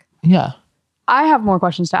to ask. Yeah. I have more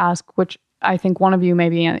questions to ask, which I think one of you may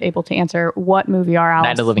be able to answer. What movie are Alice?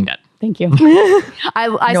 Night of the Living Dead. Thank you. I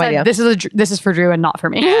No said idea. this is for Drew and not for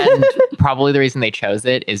me. And probably the reason they chose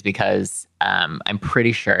it is because I'm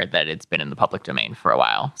pretty sure that it's been in the public domain for a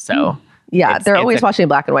while. So Yeah, It's- they're it's always a- watching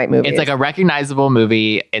black and white movies. it's like a recognizable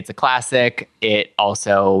movie. It's a classic. It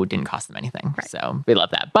also didn't cost them anything. So we love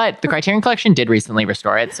that. But the Criterion Collection did recently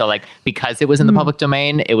restore it. So like, because it was in the public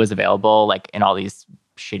domain, it was available like in all these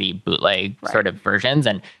shitty bootleg sort of versions.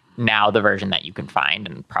 And now the version that you can find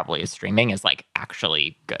and probably is streaming is like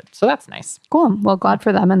actually good. So that's nice. Cool. Well, glad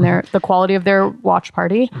for them and the quality of their watch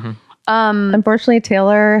party. Unfortunately,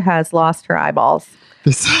 Taylor has lost her eyeballs.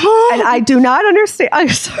 And I do not understand. I'm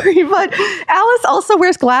sorry, but Alice also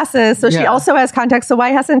wears glasses, so she also has contacts. So why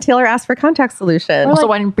hasn't Taylor asked for contact solution? Also,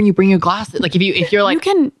 why didn't you bring your glasses? Like if you're like,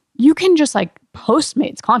 you can just like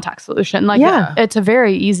Postmates contact solution. Like, Yeah. it's a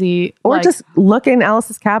very easy, Or like, just look in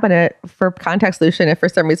Alice's cabinet for contact solution if for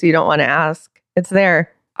some reason you don't want to ask. It's there.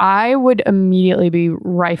 I would immediately be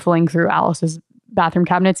rifling through Alice's bathroom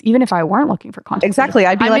cabinets, even if I weren't looking for contact. Exactly.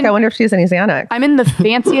 I'd be I'm like, in- I wonder if she has any Xanax. I'm in the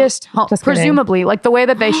fanciest home, Just kidding. presumably, like the way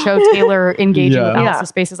that they show Taylor engaging with Yeah. Alice's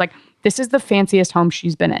space is like, this is the fanciest home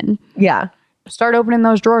she's been in. Yeah. Start opening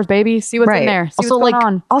those drawers, baby. See what's Right. in there. See Also, what's going like,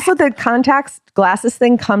 on. Also, the contacts glasses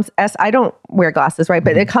thing comes as I don't wear glasses, right?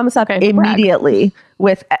 But it comes up Okay, brag. immediately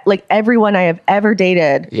with like everyone I have ever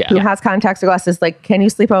dated who has contacts or glasses. Like, can you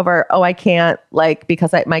sleep over? Oh, I can't. Like,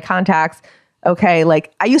 because my contacts. Okay,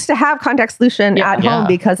 like I used to have contact solution at home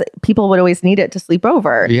because people would always need it to sleep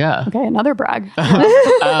over. Yeah. Okay, another brag.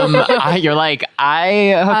 You're like,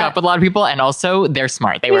 I hook up with a lot of people, and also they're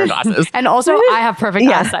smart. They wear glasses. And also, I have perfect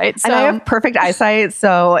eyesight. So And I have perfect eyesight,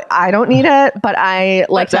 so I don't need it, but I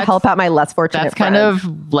like to That's- help out my less fortunate That's kind friends.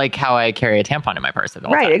 of like how I carry a tampon in my purse at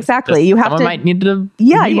all Right, times. exactly. Just You have someone to- might need to.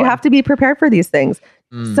 Yeah, need you one. have to be prepared for these things.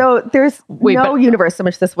 So there's no but- universe in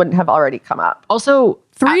which this wouldn't have already come up. Also,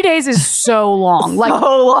 3 days is so long. Like,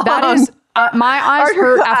 So long. that is, my eyes Are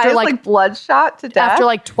your hurt after eyes, like bloodshot to death. after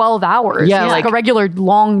like 12 hours. Yeah, It's like like- a regular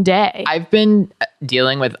long day. I've been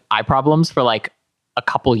dealing with eye problems for like a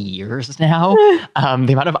couple years now.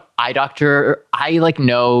 The amount of eye doctor, I like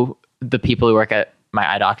know the people who work at my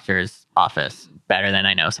eye doctor's office better than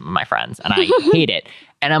I know some of my friends, and I hate it.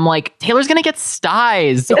 And I'm like, Taylor's gonna get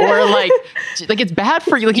styes, or like it's bad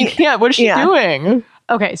for you. Like you can't. What is she doing?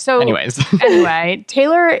 Okay, so Anyways. anyway,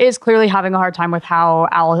 Taylor is clearly having a hard time with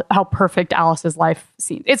how perfect Alice's life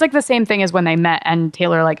seems. It's like the same thing as when they met, and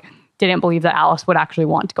Taylor like didn't believe that Alice would actually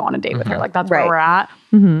want to go on a date with her. Like that's where Right. we're at.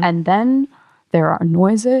 And then there are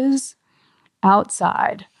noises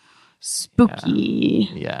outside. Spooky.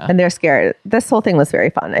 Yeah. and they're scared. This whole thing was very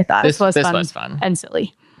fun, I thought. This was fun fun. and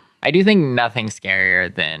silly. I do think nothing's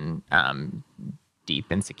scarier than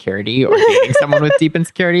deep insecurity or dating someone with deep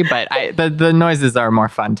insecurity, but the noises are a more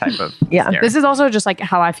fun type of scary. This is also just like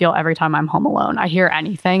how I feel every time I'm home alone. I hear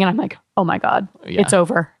anything and I'm like, oh my God, it's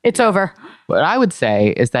over. It's over. What I would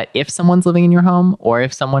say is that if someone's living in your home or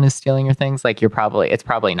if someone is stealing your things, like it's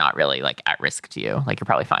probably not really like at risk to you. Like you're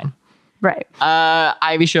probably fine. Right.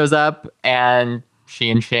 Ivy shows up and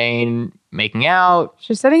she and Shane making out.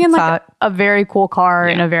 She's sitting in like Hot. a very cool car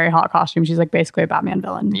in a very hot costume. She's like basically a Batman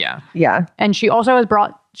villain. Yeah. Yeah. And she also has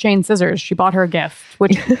brought Shane scissors. She bought her a gift,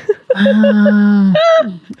 which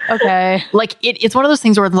okay. Like it's one of those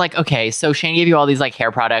things where it's like, okay, so Shane gave you all these like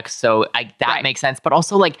hair products, so that makes sense. But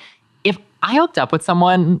also like if I hooked up with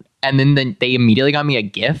someone and then they immediately got me a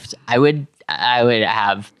gift, I would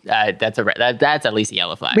have that's at least a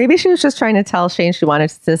yellow flag. Maybe she was just trying to tell Shane she wanted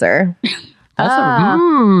to scissor. That's a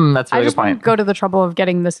I really just good want point. to go to the trouble of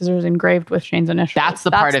getting the scissors engraved with Shane's initials. That's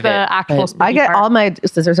the part of the it. actual spooky I get part. all my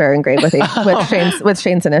scissors are engraved with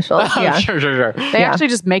Shane's initials. Yeah. Sure. They actually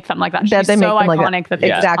just make them like that. That She's they make so them like iconic that. that they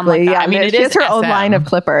just come Exactly. like that. Yeah. I mean, it she is has her own SM. line of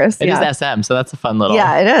clippers. It yeah. is SM, so that's a fun little.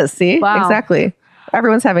 Yeah, it is. See? Wow. Exactly.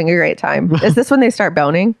 Everyone's having a great time. Is this when they start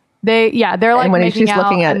boning? They're like And when making she's out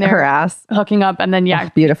looking at and they're her ass? hooking up, and then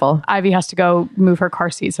Beautiful. Ivy has to go move her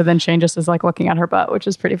car seat. So then Shane just is like looking at her butt, which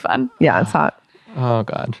is pretty fun. Yeah, it's hot. Oh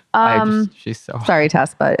God. She's so hot. Sorry,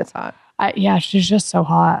 Tess, but it's hot. She's just so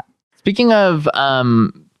hot. Speaking of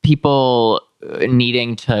people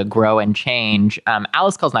needing to grow and change,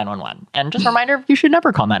 Alice calls 911. And just a reminder, you should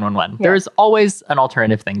never call 911. There's always an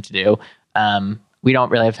alternative thing to do. We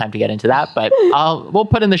don't really have time to get into that, but we'll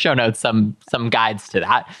put in the show notes some guides to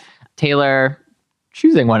that. Taylor,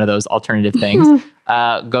 choosing one of those alternative things,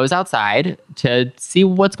 goes outside to see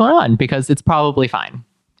what's going on because it's probably fine.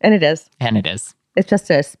 And it is. And it is. It's just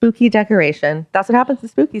a spooky decoration. That's what happens in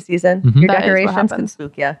spooky season. Your That is what decorations can happens.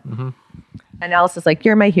 spook you. And Alice is like,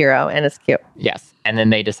 you're my hero. And it's cute. Yes. And then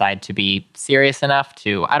they decide to be serious enough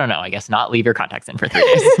to, I don't know, I guess not leave your contacts in for 3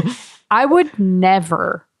 days. I would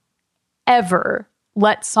never, ever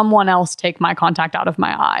let someone else take my contact out of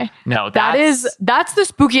my eye. No, that's the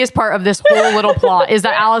spookiest part of this whole little plot is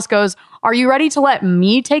that Alice goes, "Are you ready to let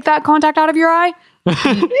me take that contact out of your eye?"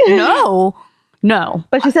 No.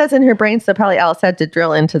 But she says in her brain, so probably Alice had to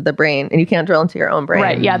drill into the brain, and you can't drill into your own brain.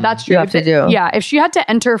 Right. Yeah, that's true. You have to do. Yeah, if she had to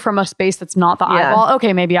enter from a space that's not the Yeah. eyeball,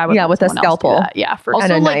 okay, maybe I would. Yeah, let with a someone else do scalpel. that. Yeah, for And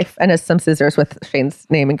sure. a like- knife and some scissors with Shane's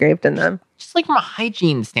name engraved in them. just like from a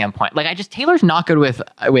hygiene standpoint. Like Taylor's not good with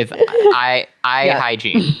eye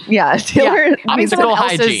hygiene. Yeah, Taylor Optical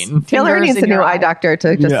hygiene. Taylor fingers needs in a new your eye doctor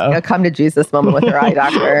to just come to Jesus moment with her eye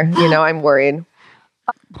doctor. I'm worried.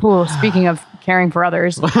 Ooh, speaking of caring for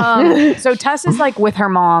others. So Tess is like with her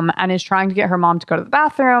mom and is trying to get her mom to go to the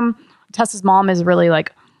bathroom. Tess's mom is really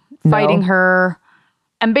like fighting her.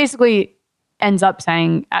 and basically ends up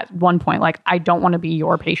saying at one point, like, I don't want to be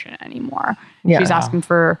your patient anymore. Yeah. She's asking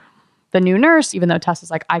for the new nurse, even though Tess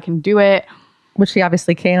is like, I can do it. Which she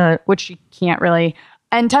obviously can't. Which she can't really.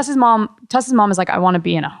 And Tess's mom is like, I want to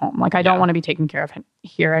be in a home. Like, I don't want to be taken care of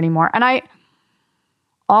here anymore. And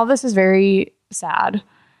all this is very sad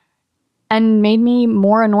and made me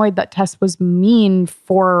more annoyed that Tess was mean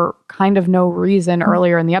for kind of no reason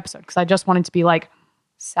earlier in the episode. Because I just wanted to be like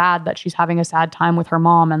sad that she's having a sad time with her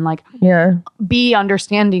mom and like be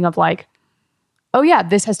understanding of like, oh yeah,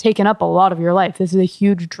 this has taken up a lot of your life. This is a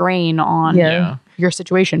huge drain on your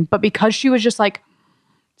situation. But because she was just like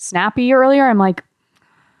snappy earlier, I'm like,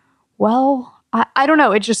 well, I don't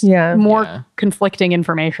know. It's just more conflicting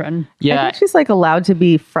information. Yeah. I think she's like allowed to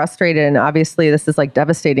be frustrated. And obviously this is like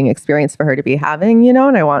devastating experience for her to be having, you know,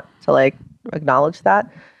 and I want to like acknowledge that.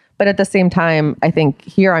 But at the same time, I think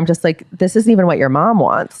here I'm just like, this isn't even what your mom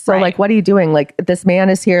wants. So like, what are you doing? Like this man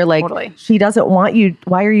is here. Like she doesn't want you.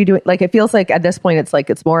 Why are you doing? Like, it feels like at this point, it's like,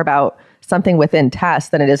 it's more about something within Tess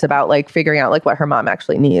than it is about like figuring out like what her mom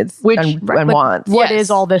actually needs and wants. What is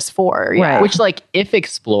all this for? Yeah. Right. Which like, if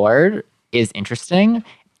explored, is interesting.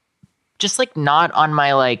 Just like not on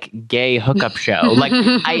my like gay hookup show. Like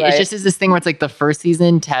it just is this thing where it's like the first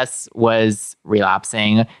season Tess was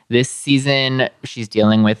relapsing. This season she's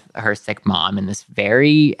dealing with her sick mom in this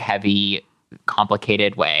very heavy,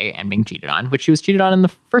 complicated way and being cheated on, which she was cheated on in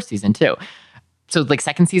the first season too. So like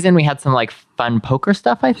second season we had some like fun poker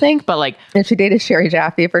stuff, I think, but like, and she dated Sherry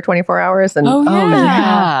Jaffe for 24 hours and oh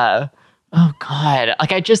god,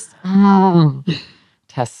 like I just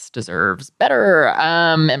Tess deserves better.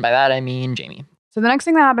 And by that, I mean Jamie. So the next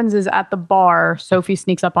thing that happens is at the bar, Sophie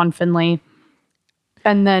sneaks up on Finley.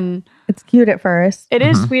 And then... It's cute at first. It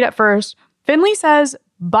is sweet at first. Finley says,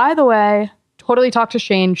 by the way, totally talk to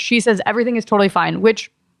Shane. She says everything is totally fine,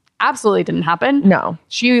 which absolutely didn't happen. No.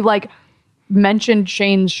 She like mentioned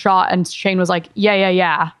Shane's shot and Shane was like,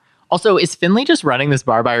 yeah. Also, is Finley just running this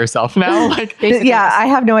bar by herself now? Like, yeah, I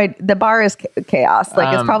have no idea. The bar is chaos.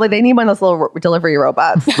 Like, it's probably, they need one of those little delivery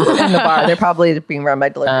robots in the bar. They're probably being run by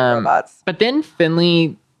delivery robots. But then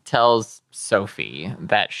Finley tells Sophie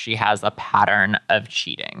that she has a pattern of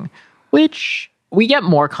cheating, which we get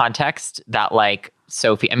more context that like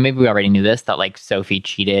Sophie, and maybe we already knew this, that like Sophie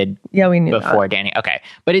cheated we knew before Danny. Okay.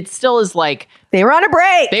 But it still is like... They were on a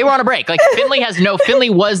break. Like, Finley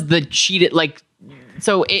was the cheated, like...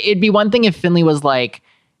 So it'd be one thing if Finley was like,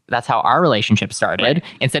 that's how our relationship started,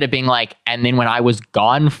 instead of being like, and then when I was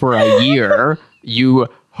gone for a year, you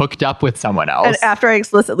hooked up with someone else. And after I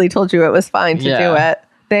explicitly told you it was fine to do it,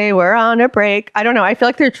 they were on a break. I don't know. I feel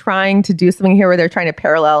like they're trying to do something here where they're trying to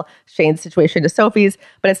parallel Shane's situation to Sophie's,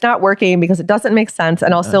 but it's not working because it doesn't make sense.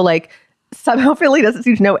 And also like somehow Finley doesn't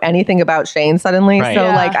seem to know anything about Shane suddenly. Right. So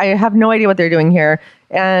like, I have no idea what they're doing here.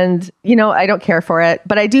 And, you know, I don't care for it,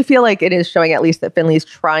 but I do feel like it is showing at least that Finley's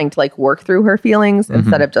trying to like work through her feelings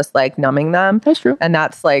instead of just like numbing them. That's true. And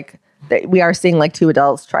that's like, we are seeing like two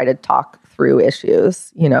adults try to talk through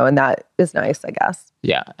issues, you know, and that is nice, I guess.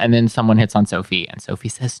 Yeah. And then someone hits on Sophie and Sophie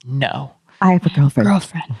says, no. I have a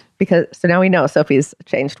girlfriend. Because so now we know Sophie's a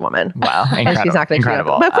changed woman. Wow. And she's not going to cheat on,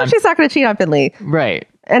 but of course she's not going to cheat on Finley. Right.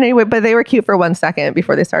 And anyway, but they were cute for 1 second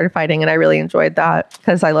before they started fighting. And I really enjoyed that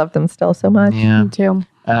because I love them still so much. Yeah. Me too.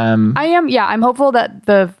 I'm hopeful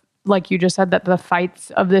that like you just said, that the fights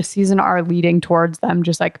of this season are leading towards them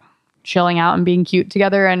just like chilling out and being cute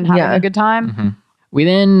together and having a good time. Mm-hmm. We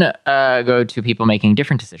then go to people making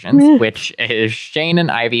different decisions, which is Shane and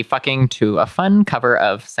Ivy fucking to a fun cover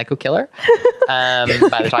of Psycho Killer by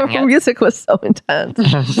the Talking Heads. The music was so intense.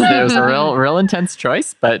 It was a real intense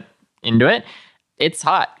choice, but into it. It's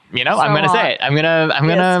hot. You know, so I'm gonna say it. I'm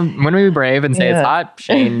gonna be brave and say it's hot.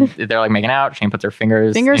 Shane, they're like making out. Shane puts her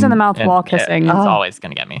fingers in the mouth while kissing. It's always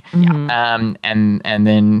gonna get me. Yeah. And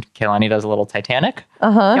then Kehlani does a little Titanic.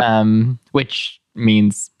 Which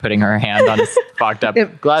means putting her hand on his fogged up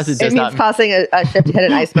glass. It means causing a ship to hit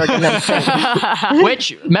an iceberg and then sink.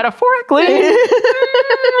 Which metaphorically,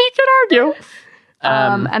 we could argue.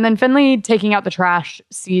 And then Finley, taking out the trash,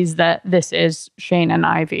 sees that this is Shane and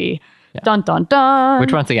Ivy. Yeah. Dun dun dun.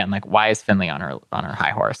 Which once again, like, why is Finley on her high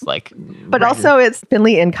horse? Like, but also it's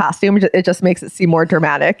Finley in costume. It just makes it seem more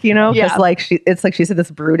dramatic, you know? Because like it's like she's in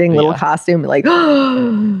this brooding little costume, like,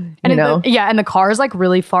 and the car is like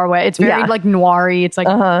really far away. It's very like noir-y. It's like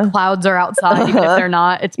clouds are outside, even if they're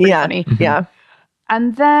not. It's pretty funny. Yeah.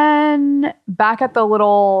 And then back at the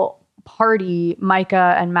little party,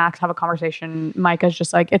 Micah and Max have a conversation. Micah's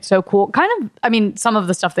just like, it's so cool. Kind of, I mean, some of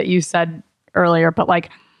the stuff that you said earlier, but like,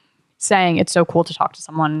 saying it's so cool to talk to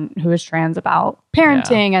someone who is trans about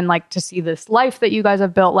parenting and like to see this life that you guys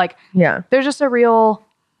have built. Like, there's just a real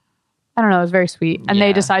I don't know, it was very sweet. And Yeah.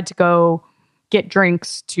 they decide to go get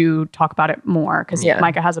drinks to talk about it more because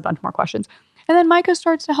Micah has a bunch more questions. And then Micah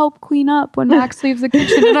starts to help clean up when Max leaves the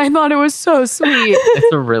kitchen. And I thought it was so sweet.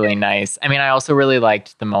 It's a really nice. I mean, I also really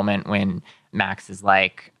liked the moment when Max is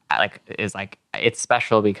like, it's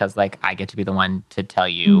special because like I get to be the one to tell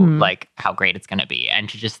you like how great it's going to be, and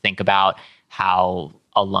to just think about how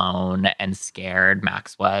alone and scared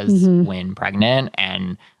Max was when pregnant,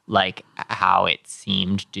 and like how it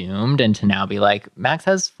seemed doomed, and to now be like Max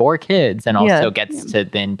has 4 kids and also gets to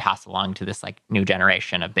then pass along to this like new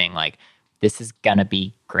generation of being like, this is gonna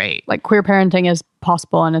be great. Like queer parenting is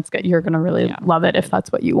possible, and it's good. You're gonna really love it if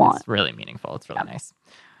that's what you want. It's really meaningful. It's really nice.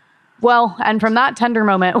 Well, and from that tender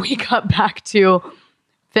moment, we got back to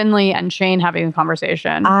Finley and Shane having a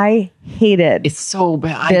conversation. I hated It's so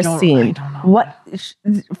bad. this scene. I don't know. What?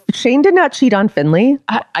 Shane did not cheat on Finley.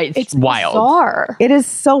 It's wild. Bizarre. It is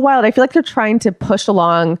so wild. I feel like they're trying to push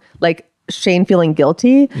along like Shane feeling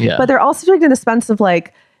guilty, but they're also doing it in the sense of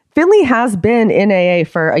like Finley has been in AA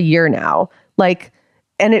for a year now. Like,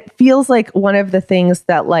 and it feels like one of the things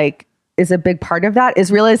that like is a big part of that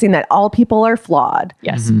is realizing that all people are flawed.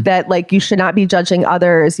 Yes. That like you should not be judging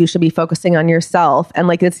others. You should be focusing on yourself. And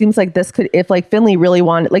like it seems like this could, if like Finley really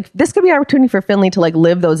wanted, like this could be an opportunity for Finley to like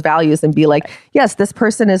live those values and be like, yes, this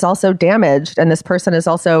person is also damaged and this person is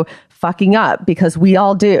also fucking up, because we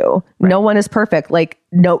all do. No one is perfect. Like,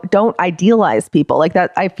 no, don't idealize people like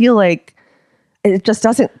that. I feel like it just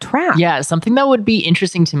doesn't track. Yeah, something that would be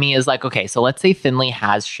interesting to me is like, okay, so let's say Finley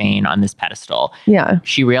has Shane on this pedestal. Yeah.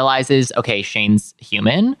 She realizes, okay, Shane's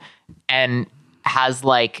human, and has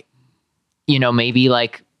like, you know, maybe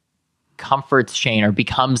like comforts Shane or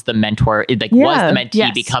becomes the mentor, was the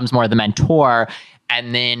mentee, becomes more the mentor.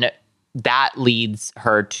 And then that leads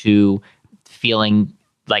her to feeling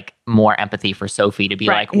like more empathy for Sophie, to be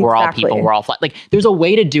like, we're all people, we're all flat. Like there's a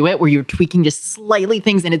way to do it where you're tweaking just slightly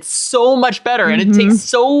things and it's so much better and it takes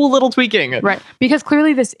so little tweaking. Right. Because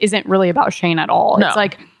clearly this isn't really about Shane at all. No. It's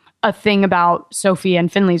like a thing about Sophie and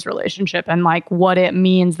Finley's relationship and like what it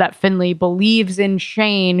means that Finley believes in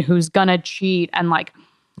Shane, who's gonna cheat. And like,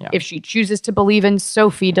 if she chooses to believe in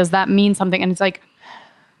Sophie, does that mean something? And it's like,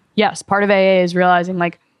 yes, part of AA is realizing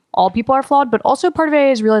like all people are flawed, but also part of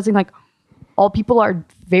AA is realizing like all people are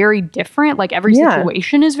very different. Like every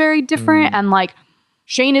situation is very different. And like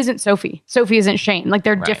Shane isn't Sophie. Sophie isn't Shane. Like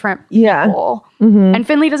they're different people. And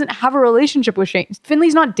Finley doesn't have a relationship with Shane.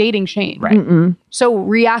 Finley's not dating Shane. Right. So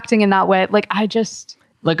reacting in that way, like I just...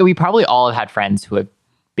 Like we probably all have had friends who have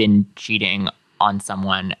been cheating on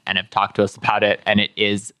someone and have talked to us about it. And it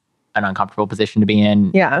is an uncomfortable position to be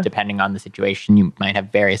in. Yeah. Depending on the situation, you might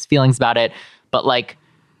have various feelings about it. But like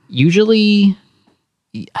usually...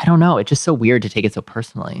 I don't know. It's just so weird to take it so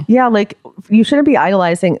personally. Yeah, like you shouldn't be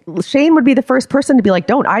idolizing. Shane would be the first person to be like,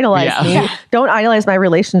 don't idolize me. Don't idolize my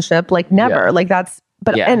relationship. Like never. Like that's,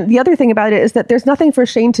 but, and the other thing about it is that there's nothing for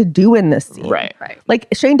Shane to do in this scene. Right. Like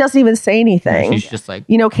Shane doesn't even say anything. She's just like,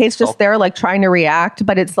 you know, Kate's just there like trying to react,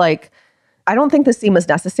 but it's like, I don't think the scene was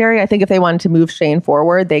necessary. I think if they wanted to move Shane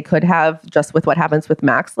forward, they could have, just with what happens with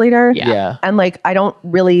Max later. Yeah. And like, I don't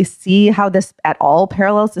really see how this at all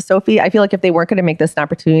parallels to Sophie. I feel like if they weren't going to make this an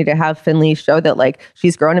opportunity to have Finley show that like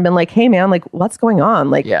she's grown and been like, hey man, like what's going on?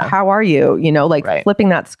 Like, how are you? You know, like flipping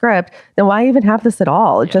that script, then why even have this at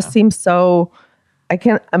all? It just seems so, I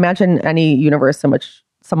can't imagine any universe in which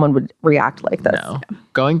someone would react like this. No.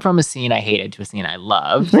 Going from a scene I hated to a scene I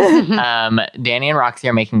loved. Danny and Roxy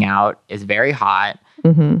are making out, is very hot.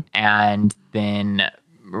 And then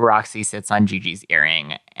Roxy sits on Gigi's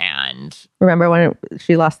earring and... Remember when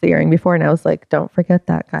she lost the earring before, and I was like, don't forget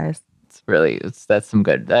that, guys. It's really, that's some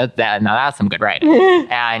good, now that's some good writing.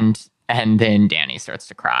 and then Danny starts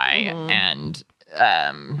to cry and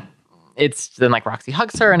it's then like Roxy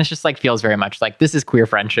hugs her and it's just like feels very much like this is queer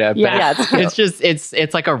friendship. Yeah, it's just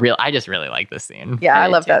it's like a real, I just really like this scene. Yeah, I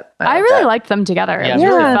love that. I really liked them together. Yeah, It was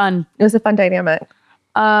really fun. It was a fun dynamic.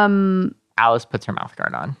 Alice puts her mouth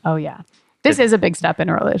guard on. Oh yeah. This is a big step in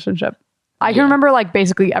a relationship. I can remember like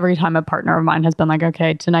basically every time a partner of mine has been like,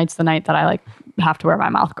 okay, tonight's the night that I like have to wear my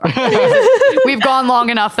mouth guard. We've gone long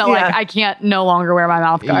enough that like I can't no longer wear my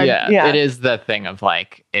mouth guard. Yeah. It is the thing of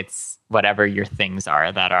like, it's whatever your things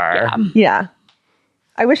are that are. Yeah.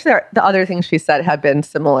 I wish the other things she said had been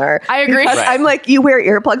similar. I agree. Because I'm like, you wear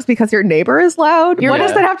earplugs because your neighbor is loud? What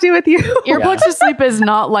does that have to do with you? Earplugs to sleep is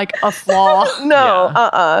not like a flaw.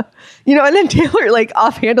 No, You know, and then Taylor, like,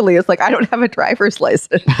 offhandedly is like, I don't have a driver's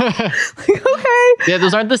license. Like, okay. Yeah,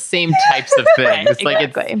 those aren't the same types of things.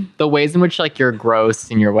 Like, it's the ways in which, like, you're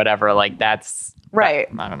gross and you're whatever, like, that's Right.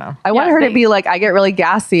 I don't know. I want her to be like, I get really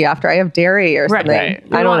gassy after I have dairy or something. Right.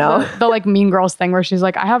 I don't know. The like Mean Girls thing where she's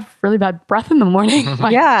like, I have really bad breath in the morning.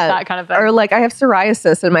 Like, Yeah. that kind of thing. Or like I have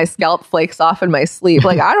psoriasis and my scalp flakes off in my sleep.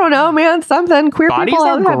 Like, I don't know, man. Something. Queer Bodies people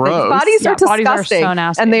are have things. gross. Bodies are Bodies are disgusting. so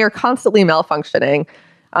nasty. And they are constantly malfunctioning.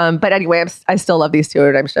 But anyway, I still love these two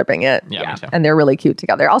and I'm shipping it. Yeah, me too. And they're really cute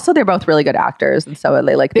together. Also, they're both really good actors. And so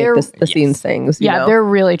they like make the scene sings. You know? they're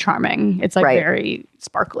really charming. It's like Right. very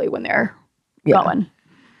sparkly when they're Yeah.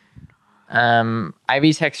 going.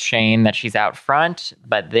 Ivy texts Shane that she's out front,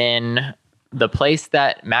 but then the place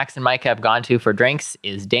that Max and Micah have gone to for drinks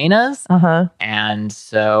is Dana's. And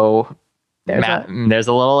so there's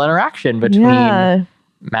a little interaction between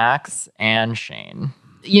Max and Shane.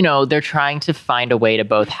 You know, they're trying to find a way to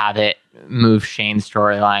both have it move Shane's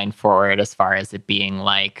storyline forward as far as it being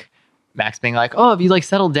like Max being like, oh, have you like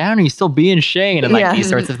settled down? Are you still being Shane? And like these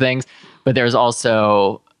sorts of things. But there's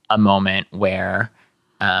also a moment where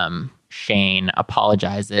Shane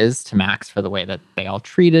apologizes to Max for the way that they all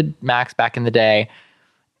treated Max back in the day.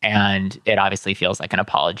 And it obviously feels like an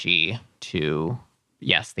apology to,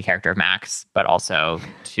 yes, the character of Max, but also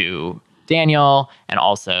to Daniel and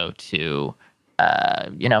also to,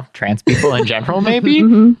 trans people in general, maybe.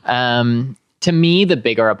 To me, the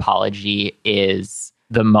bigger apology is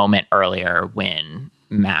the moment earlier when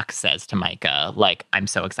Max says to Micah, like, I'm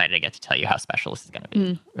so excited to get to tell you how special this is going to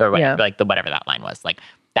be. Or whatever, whatever that line was. Like,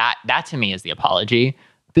 that to me is the apology.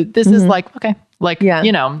 This is like, okay, like,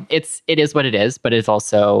 you know, it is what it is, but it's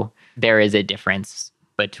also, there is a difference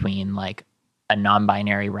between like a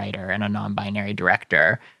non-binary writer and a non-binary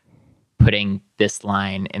director putting this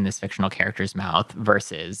line in this fictional character's mouth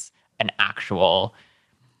versus an actual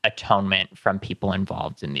atonement from people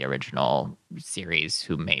involved in the original series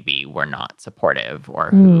who maybe were not supportive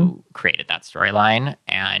or who created that storyline.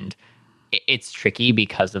 And it's tricky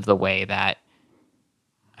because of the way that,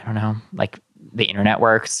 I don't know, like the internet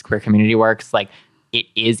works, queer community works. Like, it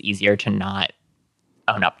is easier to not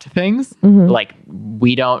own up to things. Like,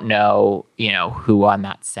 we don't know, you know, who on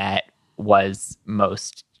that set was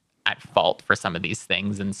most at fault for some of these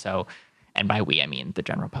things. And so, and by we, I mean the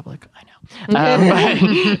general public, I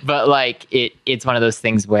know. But like, it's one of those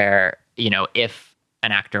things where, you know, if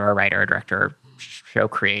an actor or writer or director, show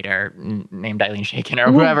creator named Eileen Shaken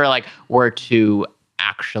or whoever, like, were to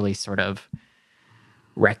actually sort of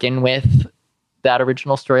reckon with that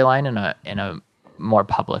original storyline in a more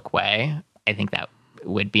public way, I think that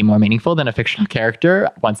would be more meaningful than a fictional character,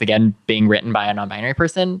 once again, being written by a non-binary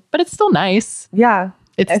person, but it's still nice. Yeah.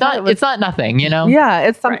 It's not nothing, you know? Yeah,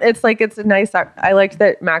 it's a nice. I liked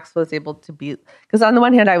that Max was able to be, because on the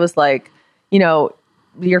one hand, I was like, you know,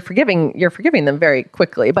 you're forgiving them very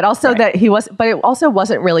quickly, but also that but it also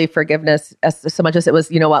wasn't really forgiveness as so much as it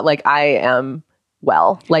was, you know what, like, I am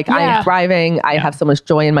well, like, I'm thriving, I have so much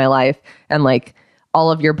joy in my life, and like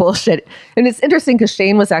all of your bullshit. And it's interesting because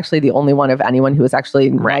Shane was actually the only one of anyone who was actually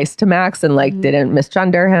nice to Max and like didn't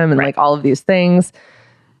misgender him and like all of these things.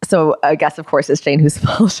 So I guess, of course, it's Shane who's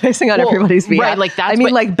apologizing on everybody's behalf. Right, like that's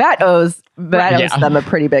like Bet owes them a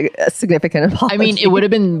pretty big, significant apology. I mean, it would have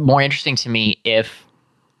been more interesting to me if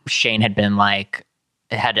Shane had been like,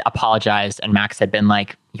 had apologized and Max had been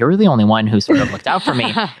like, you're the only one who sort of looked out for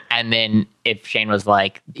me. And then if Shane was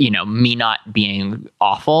like, you know, me not being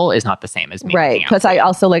awful is not the same as me. Right. Because I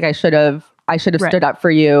also like, I should have stood up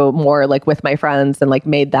for you more, like with my friends and like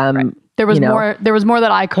made them. There was more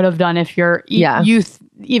that I could have done if you're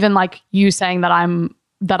even like you saying that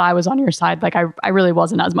I was on your side. Like I really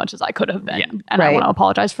wasn't as much as I could have been. And I want to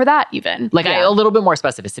apologize for that even. Like a little bit more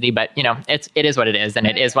specificity, but you know, it is what it is. And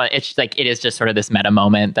it is just sort of this meta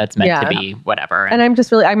moment that's meant to be whatever. And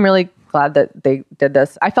I'm really glad that they did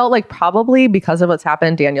this. I felt like probably because of what's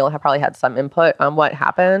happened, Daniel probably had some input on what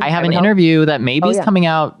happened. I have an interview that maybe is coming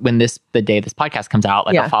out when the day this podcast comes out,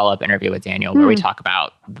 like a follow-up interview with Daniel where we talk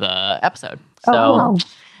about the episode. So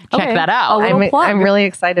check that out. I'm really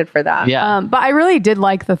excited for that. Yeah. But I really did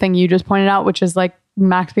like the thing you just pointed out, which is like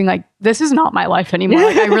Max being like, this is not my life anymore.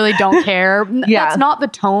 Like, I really don't care. That's not the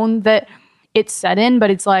tone that it's set in, but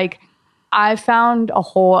it's like, I found a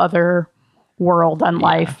whole other world and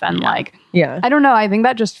life and I don't know. I think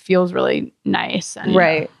that just feels really nice. And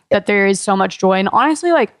that there is so much joy. And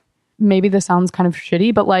honestly, like, maybe this sounds kind of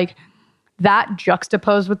shitty, but like that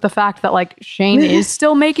juxtaposed with the fact that like Shane is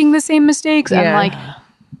still making the same mistakes and like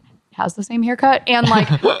has the same haircut and like,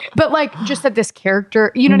 but like just that this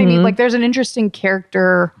character, you know what I mean? Like there's an interesting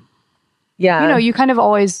character. Yeah. You know, you kind of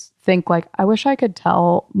always think like, I wish I could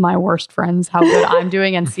tell my worst friends how good I'm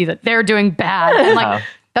doing and see that they're doing bad. And like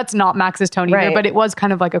that's not Max's tone either, Right. but it was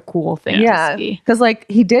kind of like a cool thing to see. Because like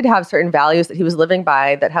he did have certain values that he was living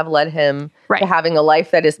by that have led him to having a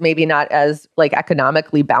life that is maybe not as like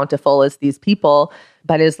economically bountiful as these people,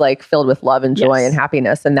 but is like filled with love and joy and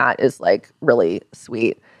happiness. And that is like really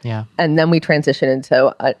sweet. Yeah. And then we transition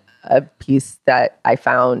into a piece that I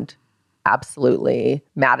found absolutely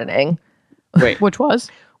maddening. Wait. Which was?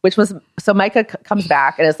 So Micah comes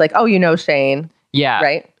back and is like, oh, you know Shane. Yeah.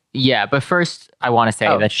 Right? Yeah, but first I want to say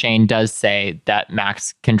that Shane does say that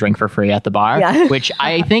Max can drink for free at the bar, which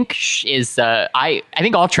I think is I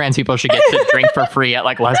think all trans people should get to drink for free at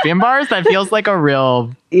like lesbian bars. That feels like a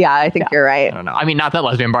real I think you're right. I don't know. I mean, not that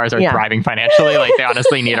lesbian bars are thriving financially, like they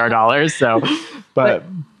honestly need our dollars. So, but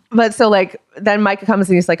so like then Micah comes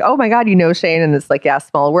and he's like, oh my God, you know Shane, and it's like, yeah,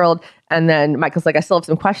 small world. And then Michael's like, I still have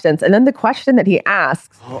some questions. And then the question that he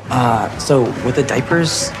asks, So with the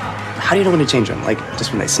diapers, how do you know when to change them? Like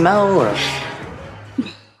just when they smell, or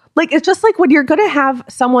like, it's just like when you're going to have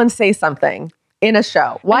someone say something in a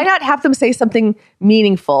show, why not have them say something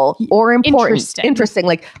meaningful or important? Interesting.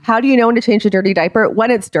 Like, how do you know when to change a dirty diaper? When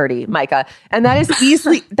it's dirty, Micah. And that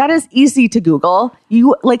is easy to Google.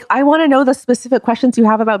 You like, I want to know the specific questions you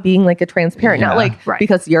have about being like a trans parent, not like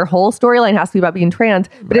because your whole storyline has to be about being trans,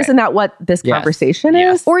 but isn't that what this conversation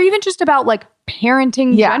is? Or even just about like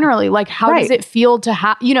parenting generally. Like, how does it feel to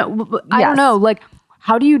have, I don't know, like,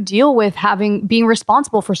 how do you deal with being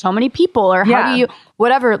responsible for so many people, or how do you,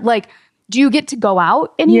 whatever, like, do you get to go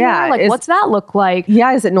out anymore? Like, what's that look like?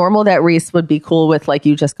 Yeah. Is it normal that Reese would be cool with like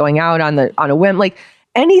you just going out on a whim? Like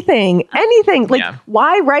anything. Like,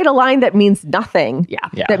 why write a line that means nothing? Yeah.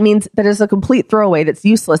 That means that is a complete throwaway. That's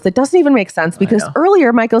useless. That doesn't even make sense because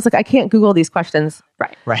earlier Michael's like, I can't Google these questions.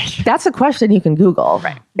 Right. That's a question you can Google.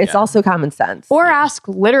 Right. It's also common sense. Or ask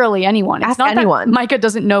literally anyone. It's ask not anyone. That Micah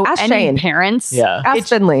doesn't know ask any Shane. parents. Yeah. Ask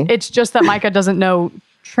Finley. It's just that Micah doesn't know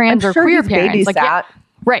trans I'm or sure queer he's parents. babysat.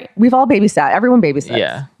 Right. We've all babysat. Everyone babysits.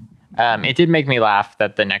 Yeah. It did make me laugh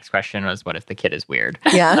that the next question was, what if the kid is weird?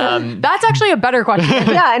 Yeah. That's actually a better question.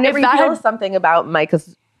 Yeah. And it If that reveals something about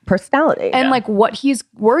Micah's personality. and like what he's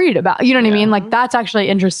worried about. You know what I mean? Like, that's actually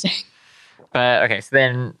interesting. But okay, so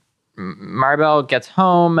then Maribel gets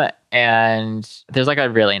home and there's like a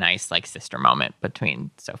really nice like sister moment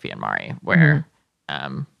between Sophie and Mari where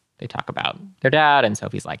they talk about their dad and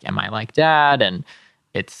Sophie's like, am I like dad? And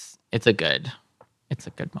it's a good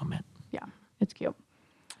moment. Yeah, it's cute.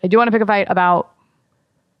 I do want to pick a fight about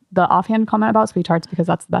the offhand comment about Sweet Tarts because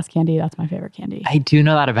that's the best candy. That's my favorite candy. I do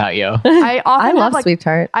know that about you. I love Sweet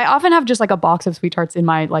Tart. I often have just like a box of Sweet Tarts in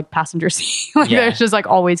my like passenger seat. Like there's just like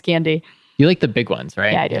always candy. You like the big ones,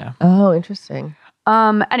 right? Yeah, I do. Oh, interesting.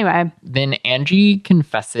 Anyway. Then Angie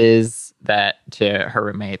confesses that to her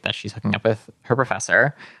roommate that she's hooking up with her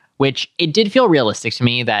professor, which it did feel realistic to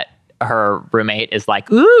me that her roommate is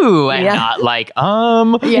like, ooh, and not like,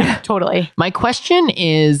 Yeah, totally. My question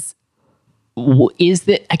is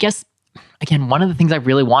that, I guess, again, one of the things I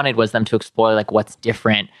really wanted was them to explore like what's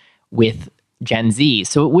different with Gen Z.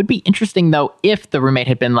 So it would be interesting though, if the roommate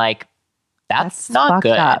had been like, that's not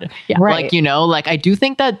good. Up. Yeah. Right. Like, like I do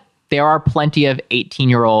think that there are plenty of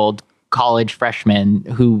 18-year-old college freshmen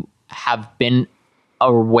who have been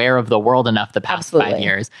aware of the world enough the past 5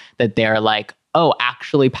 years that they're like, oh,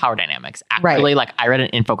 actually power dynamics. Actually, like I read an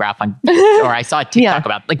infographic on, or I saw a TikTok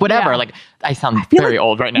about like whatever. Like I sound very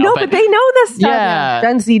old right now. No, but they know this stuff. Yeah.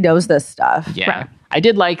 Gen Z knows this stuff. Yeah. Right. I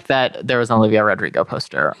did like that there was an Olivia Rodrigo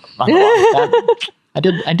poster on the wall.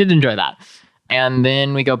 I did enjoy that. And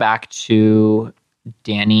then we go back to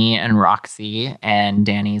Danny and Roxy, and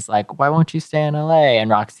Danny's like, why won't you stay in LA? And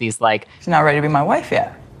Roxy's like, She's not ready to be my wife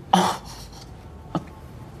yet.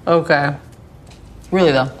 Okay.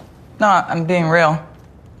 Really though? No, I'm being real.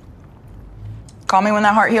 Call me when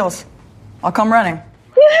that heart heals. I'll come running.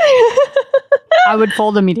 I would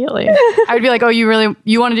fold immediately. I would be like, oh, you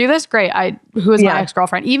want to do this? Great. Who is my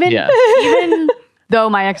ex-girlfriend? Even though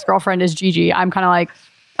my ex-girlfriend is Gigi, I'm kind of like,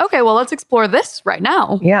 okay, well, let's explore this right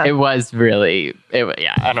now. Yeah. It was really,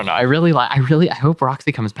 I don't know. I hope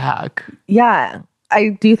Roxy comes back. Yeah.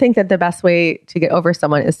 I do think that the best way to get over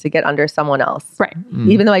someone is to get under someone else. Right.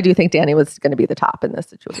 Even though I do think Danny was going to be the top in this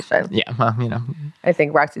situation. Yeah. Well, I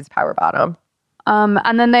think Roxy's power bottom.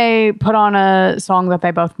 And then they put on a song that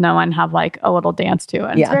they both know and have like a little dance to.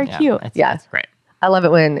 And it's very cute. It's great. I love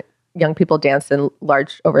it when young people dance in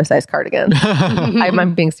large, oversized cardigans.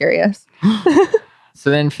 I'm being serious. So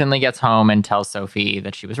then Finley gets home and tells Sophie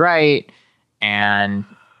that she was right. And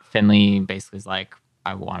Finley basically is like,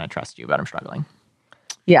 I want to trust you, but I'm struggling.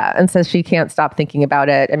 Yeah, and says she can't stop thinking about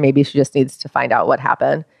it, and maybe she just needs to find out what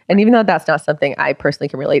happened. And even though that's not something I personally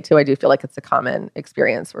can relate to, I do feel like it's a common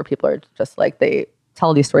experience where people are just like, they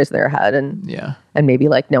tell these stories in their head, and maybe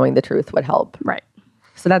like knowing the truth would help. Right.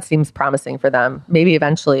 So that seems promising for them. Maybe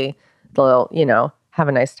eventually they'll, have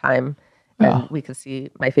a nice time, and we could see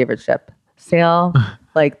my favorite ship sail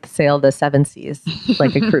the seven seas,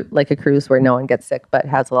 like a cruise where no one gets sick but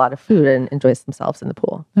has a lot of food and enjoys themselves in the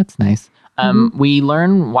pool. That's nice. We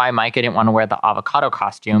learn why Micah didn't want to wear the avocado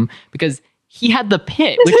costume because he had the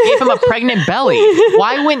pit, which gave him a pregnant belly.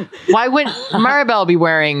 Why wouldn't Maribel be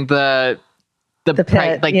wearing the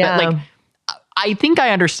pit? I think I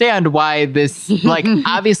understand why this, like,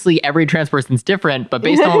 obviously every trans person's different, but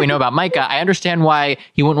based on what we know about Micah, I understand why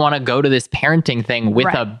he wouldn't want to go to this parenting thing with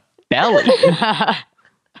a belly. I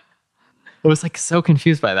was like so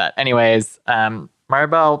confused by that. Anyways,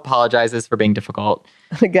 Maribel apologizes for being difficult.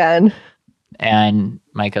 Again. And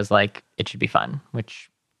Micah's like, it should be fun, which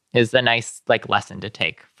is a nice like lesson to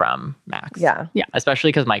take from Max. Yeah. Especially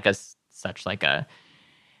because Micah's such like a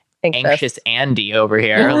anxious Andy over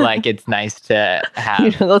here. Like it's nice to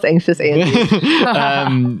have those anxious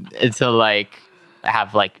Andys. to like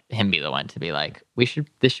have like him be the one to be like, this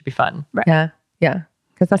should be fun. Right. Yeah.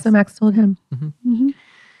 Because that's what Max told him. Mm-hmm.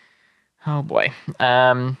 Oh boy.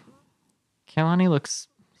 Kehlani looks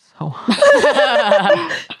so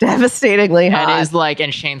devastatingly hot. And is like,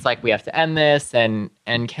 and Shane's like, we have to end this. And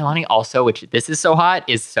Kehlani also, which this is so hot,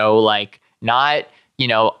 is so like not,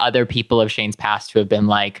 other people of Shane's past who have been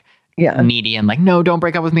like needy and like, no, don't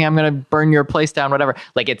break up with me. I'm going to burn your place down, whatever.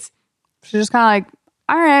 Like she's just kind of like,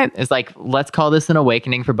 all right. It's like, let's call this an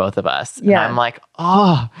awakening for both of us. Yeah. And I'm like,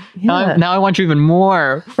 now I want you even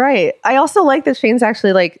more. Right. I also like that Shane's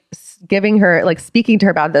actually like giving her, like speaking to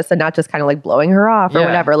her about this and not just kind of like blowing her off or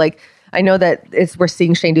whatever. Like, I know that we're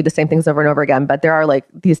seeing Shane do the same things over and over again, but there are like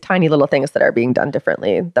these tiny little things that are being done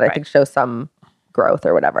differently that I think show some growth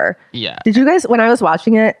or whatever. Yeah. Did you guys, when I was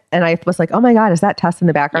watching it and I was like, oh my God, is that Tess in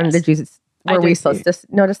the background? Yes. Were we supposed to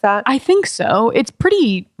notice that? I think so. It's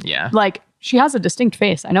pretty, like, she has a distinct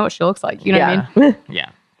face. I know what she looks like. You know what I mean? Yeah.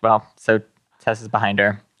 Well, so Tess is behind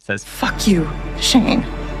her, says, fuck you, Shane.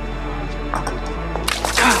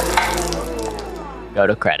 Go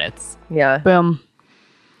to credits. Yeah. Boom.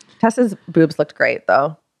 Tess's boobs looked great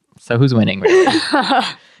though. So who's winning really?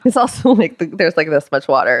 It's also like there's like this much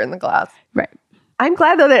water in the glass. Right. I'm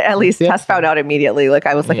glad though that at least Tess found out immediately. Like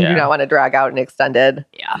I was like, I do not want to drag out an extended.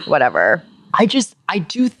 Yeah. Whatever. I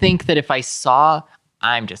do think that if I saw,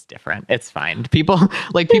 I'm just different. It's fine. People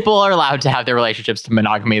are allowed to have their relationships to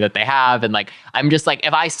monogamy that they have. And like, I'm just like,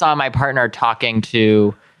 if I saw my partner talking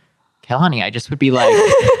to Kehlani, I just would be like,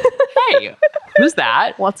 hey, who's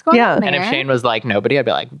that? What's going on And there? if Shane was like, nobody, I'd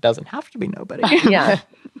be like, doesn't have to be nobody. Yeah.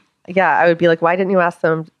 Yeah. I would be like, why didn't you ask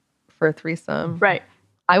them for a threesome? Right.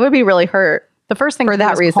 I would be really hurt. The first thing for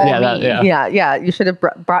that reason. Yeah. You should have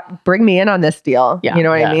bring me in on this deal. Yeah. You know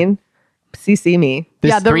what I mean? CC me.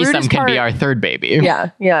 This threesome can be our third baby.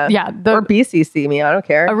 Yeah. Or BCC me. I don't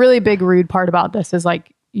care. A really big rude part about this is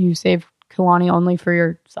like you save Kehlani only for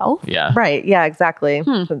yourself. Yeah. Right. Yeah, exactly.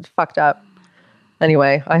 It's fucked up.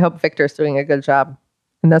 Anyway, I hope Victor's doing a good job.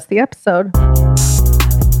 And that's the episode.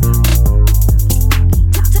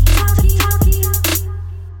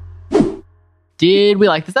 Did we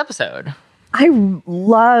like this episode? I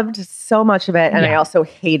loved so much of it, and I also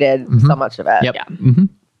hated so much of it. Yep. Yeah. Mm-hmm.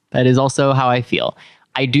 That is also how I feel.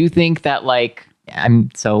 I do think that, like, I'm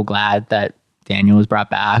so glad that Daniel was brought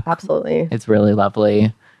back. Absolutely. It's really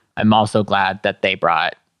lovely. I'm also glad that they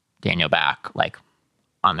brought Daniel back, like,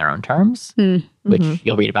 on their own terms, which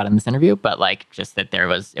you'll read about in this interview, but, like, just that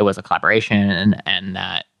it was a collaboration and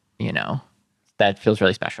that, that feels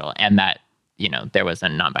really special. And that, there was a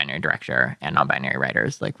non-binary director and non-binary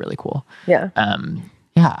writers, like, really cool. Yeah.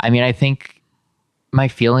 Yeah. I mean, I think my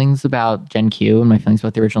feelings about Gen Q and my feelings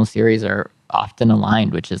about the original series are often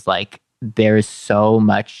aligned, which is like, there's so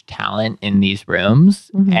much talent in these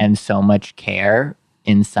rooms and so much care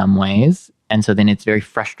in some ways. And so then it's very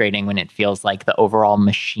frustrating when it feels like the overall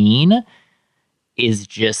machine is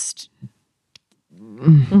just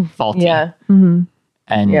faulty. Yeah.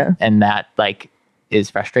 And that, like,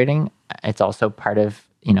 is frustrating. It's also part of,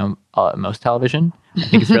 most television. I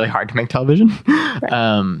think it's really hard to make television.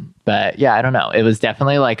 Right. But yeah, I don't know. It was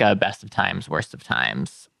definitely like a best of times, worst of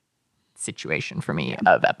times situation for me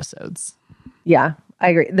of episodes. Yeah, I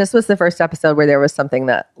agree. This was the first episode where there was something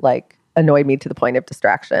that like annoyed me to the point of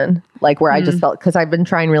distraction. Like where I just felt, because I've been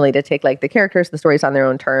trying really to take like the characters, the stories on their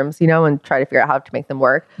own terms, and try to figure out how to make them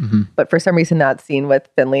work. But for some reason that scene with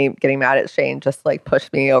Finley getting mad at Shane just like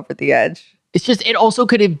pushed me over the edge. It's just, it also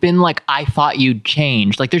could have been like, I thought you'd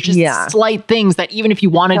change. Like, there's just slight things that even if you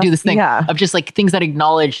want to do this thing of just like things that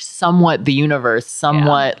acknowledge somewhat the universe,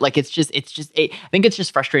 somewhat like I think it's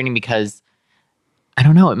just frustrating because I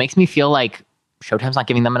don't know. It makes me feel like Showtime's not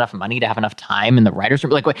giving them enough money to have enough time in the writer's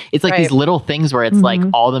room. Like, it's like Right. these little things where it's like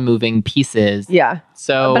all the moving pieces. Yeah.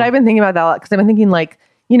 So, But I've been thinking about that a lot because I've been thinking like,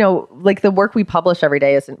 you know, like the work we publish every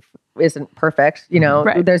day isn't perfect. You know,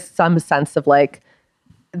 Right. there's some sense of like,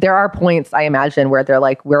 there are points I imagine where they're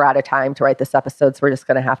like, we're out of time to write this episode, so we're just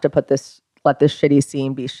going to have to let this shitty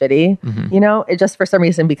scene be shitty. You know, it just for some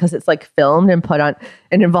reason, because it's like filmed and put on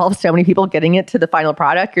and involves so many people getting it to the final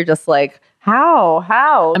product. You're just like, how?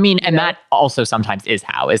 I mean, and that also sometimes is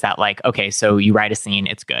that like, okay, so you write a scene,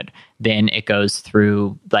 it's good. Then it goes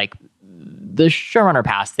through like the showrunner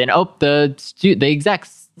pass, then, the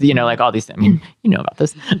execs, you know, like all these, I mean, you know about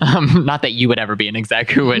this. Not that you would ever be an exec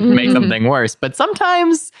who would make something worse, but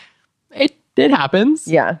sometimes it happens.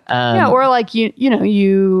 Yeah. Yeah, or like you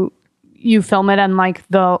film it and like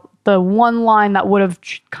the one line that would have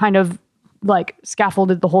kind of like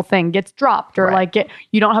scaffolded the whole thing gets dropped, or Right. like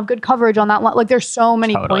you don't have good coverage on that line. Like there's so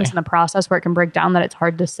many Totally. points in the process where it can break down that it's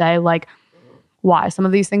hard to say like why some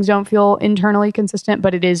of these things don't feel internally consistent.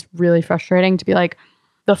 But it is really frustrating to be like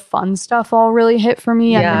the fun stuff all really hit for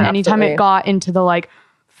me, and Yeah, then anytime absolutely. it got into the like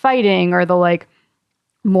fighting or the like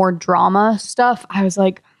more drama stuff, I was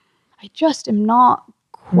like, I just am not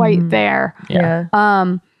quite there. Yeah.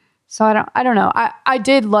 So I don't know. I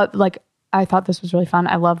did love, like, I thought this was really fun.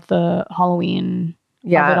 I loved the Halloween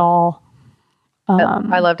of it all.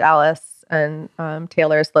 I loved Alice and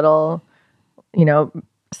Taylor's little, you know,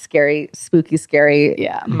 scary, spooky, scary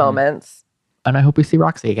moments. And I hope we see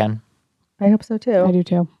Roxy again. I hope so too. I do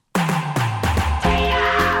too.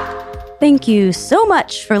 Thank you so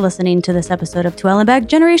much for listening to this episode of Twellenbag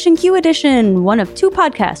Generation Q Edition, one of 2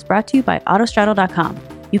 podcasts brought to you by Autostraddle.com.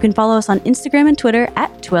 You can follow us on Instagram and Twitter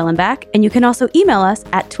at Twellenbag, and you can also email us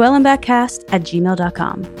at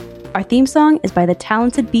twellenbagcast@gmail.com. Our theme song is by the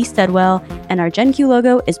talented B. Steadwell, and our Gen Q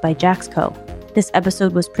logo is by Jax Co. This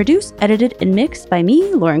episode was produced, edited, and mixed by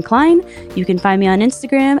me, Lauren Klein. You can find me on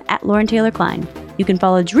Instagram at Lauren Taylor Klein. You can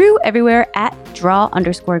follow Drew everywhere at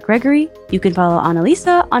draw_Gregory. You can follow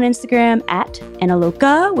Annalisa on Instagram at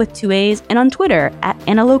Analoka with 2 A's, and on Twitter at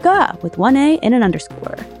Analoka with 1 A and an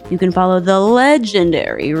underscore. You can follow the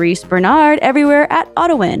legendary Reese Bernard everywhere at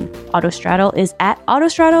Autowin. Autostraddle is at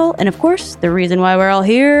Autostraddle, and of course, the reason why we're all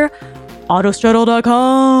here,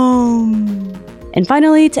 Autostraddle.com. And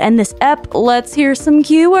finally, to end this ep, let's hear some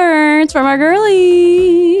keywords from our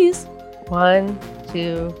girlies. 1,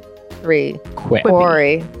 2, 3. Quick.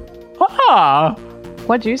 Quarry. Ah,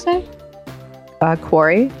 What'd you say?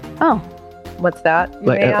 Quarry. Oh, What's that? You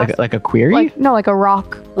may ask? like a query? like a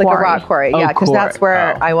rock Like quarry. a rock quarry. Oh, Yeah, because that's quarry.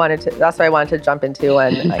 where Oh. that's what I wanted to jump into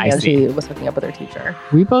when I Angie was hooking up with her teacher.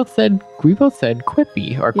 we both said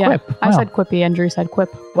quippy or Yeah, quip. I Wow. said quippy, and Drew said quip.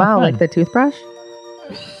 Wow, fun. like the toothbrush?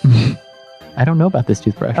 I don't know about this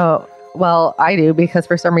toothbrush. Oh, well, I do because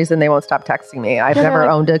for some reason they won't stop texting me. I've Yeah, never they're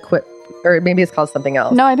like- owned a quip, or maybe it's called something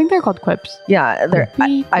else. No, I think they're called quips. Yeah,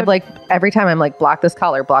 I've like every time I'm like block this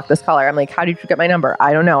caller. I'm like, how did you get my number?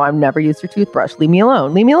 I don't know. I've never used your toothbrush. Leave me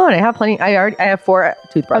alone. I have plenty. I have 4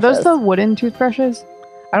 toothbrushes. Are those the wooden toothbrushes?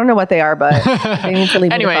 I don't know what they are, but they need to leave me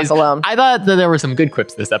the Anyways, fuck alone. I thought that there were some good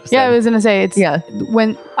quips this episode. Yeah, I was gonna say it's Yeah.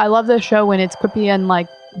 when I love this show when it's quippy and like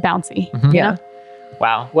bouncy. Mhm. Yeah.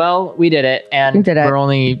 Wow. Well, we did it, and We did it. we're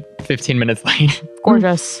only 15 minutes late.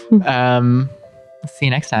 Gorgeous. See you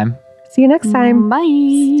next time. See you next time.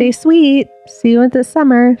 Bye. Stay sweet. See you this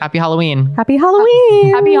summer. Happy Halloween. Happy Halloween.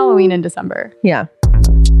 Happy Halloween in December. Yeah.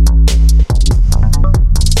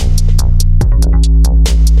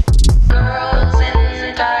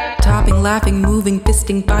 Topping, laughing, moving,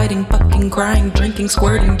 fisting, fighting, fucking, crying, drinking,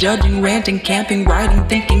 squirting, judging, ranting, camping, writing,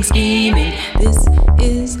 thinking, scheming. This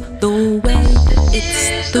is the way,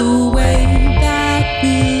 it's the way that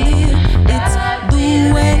we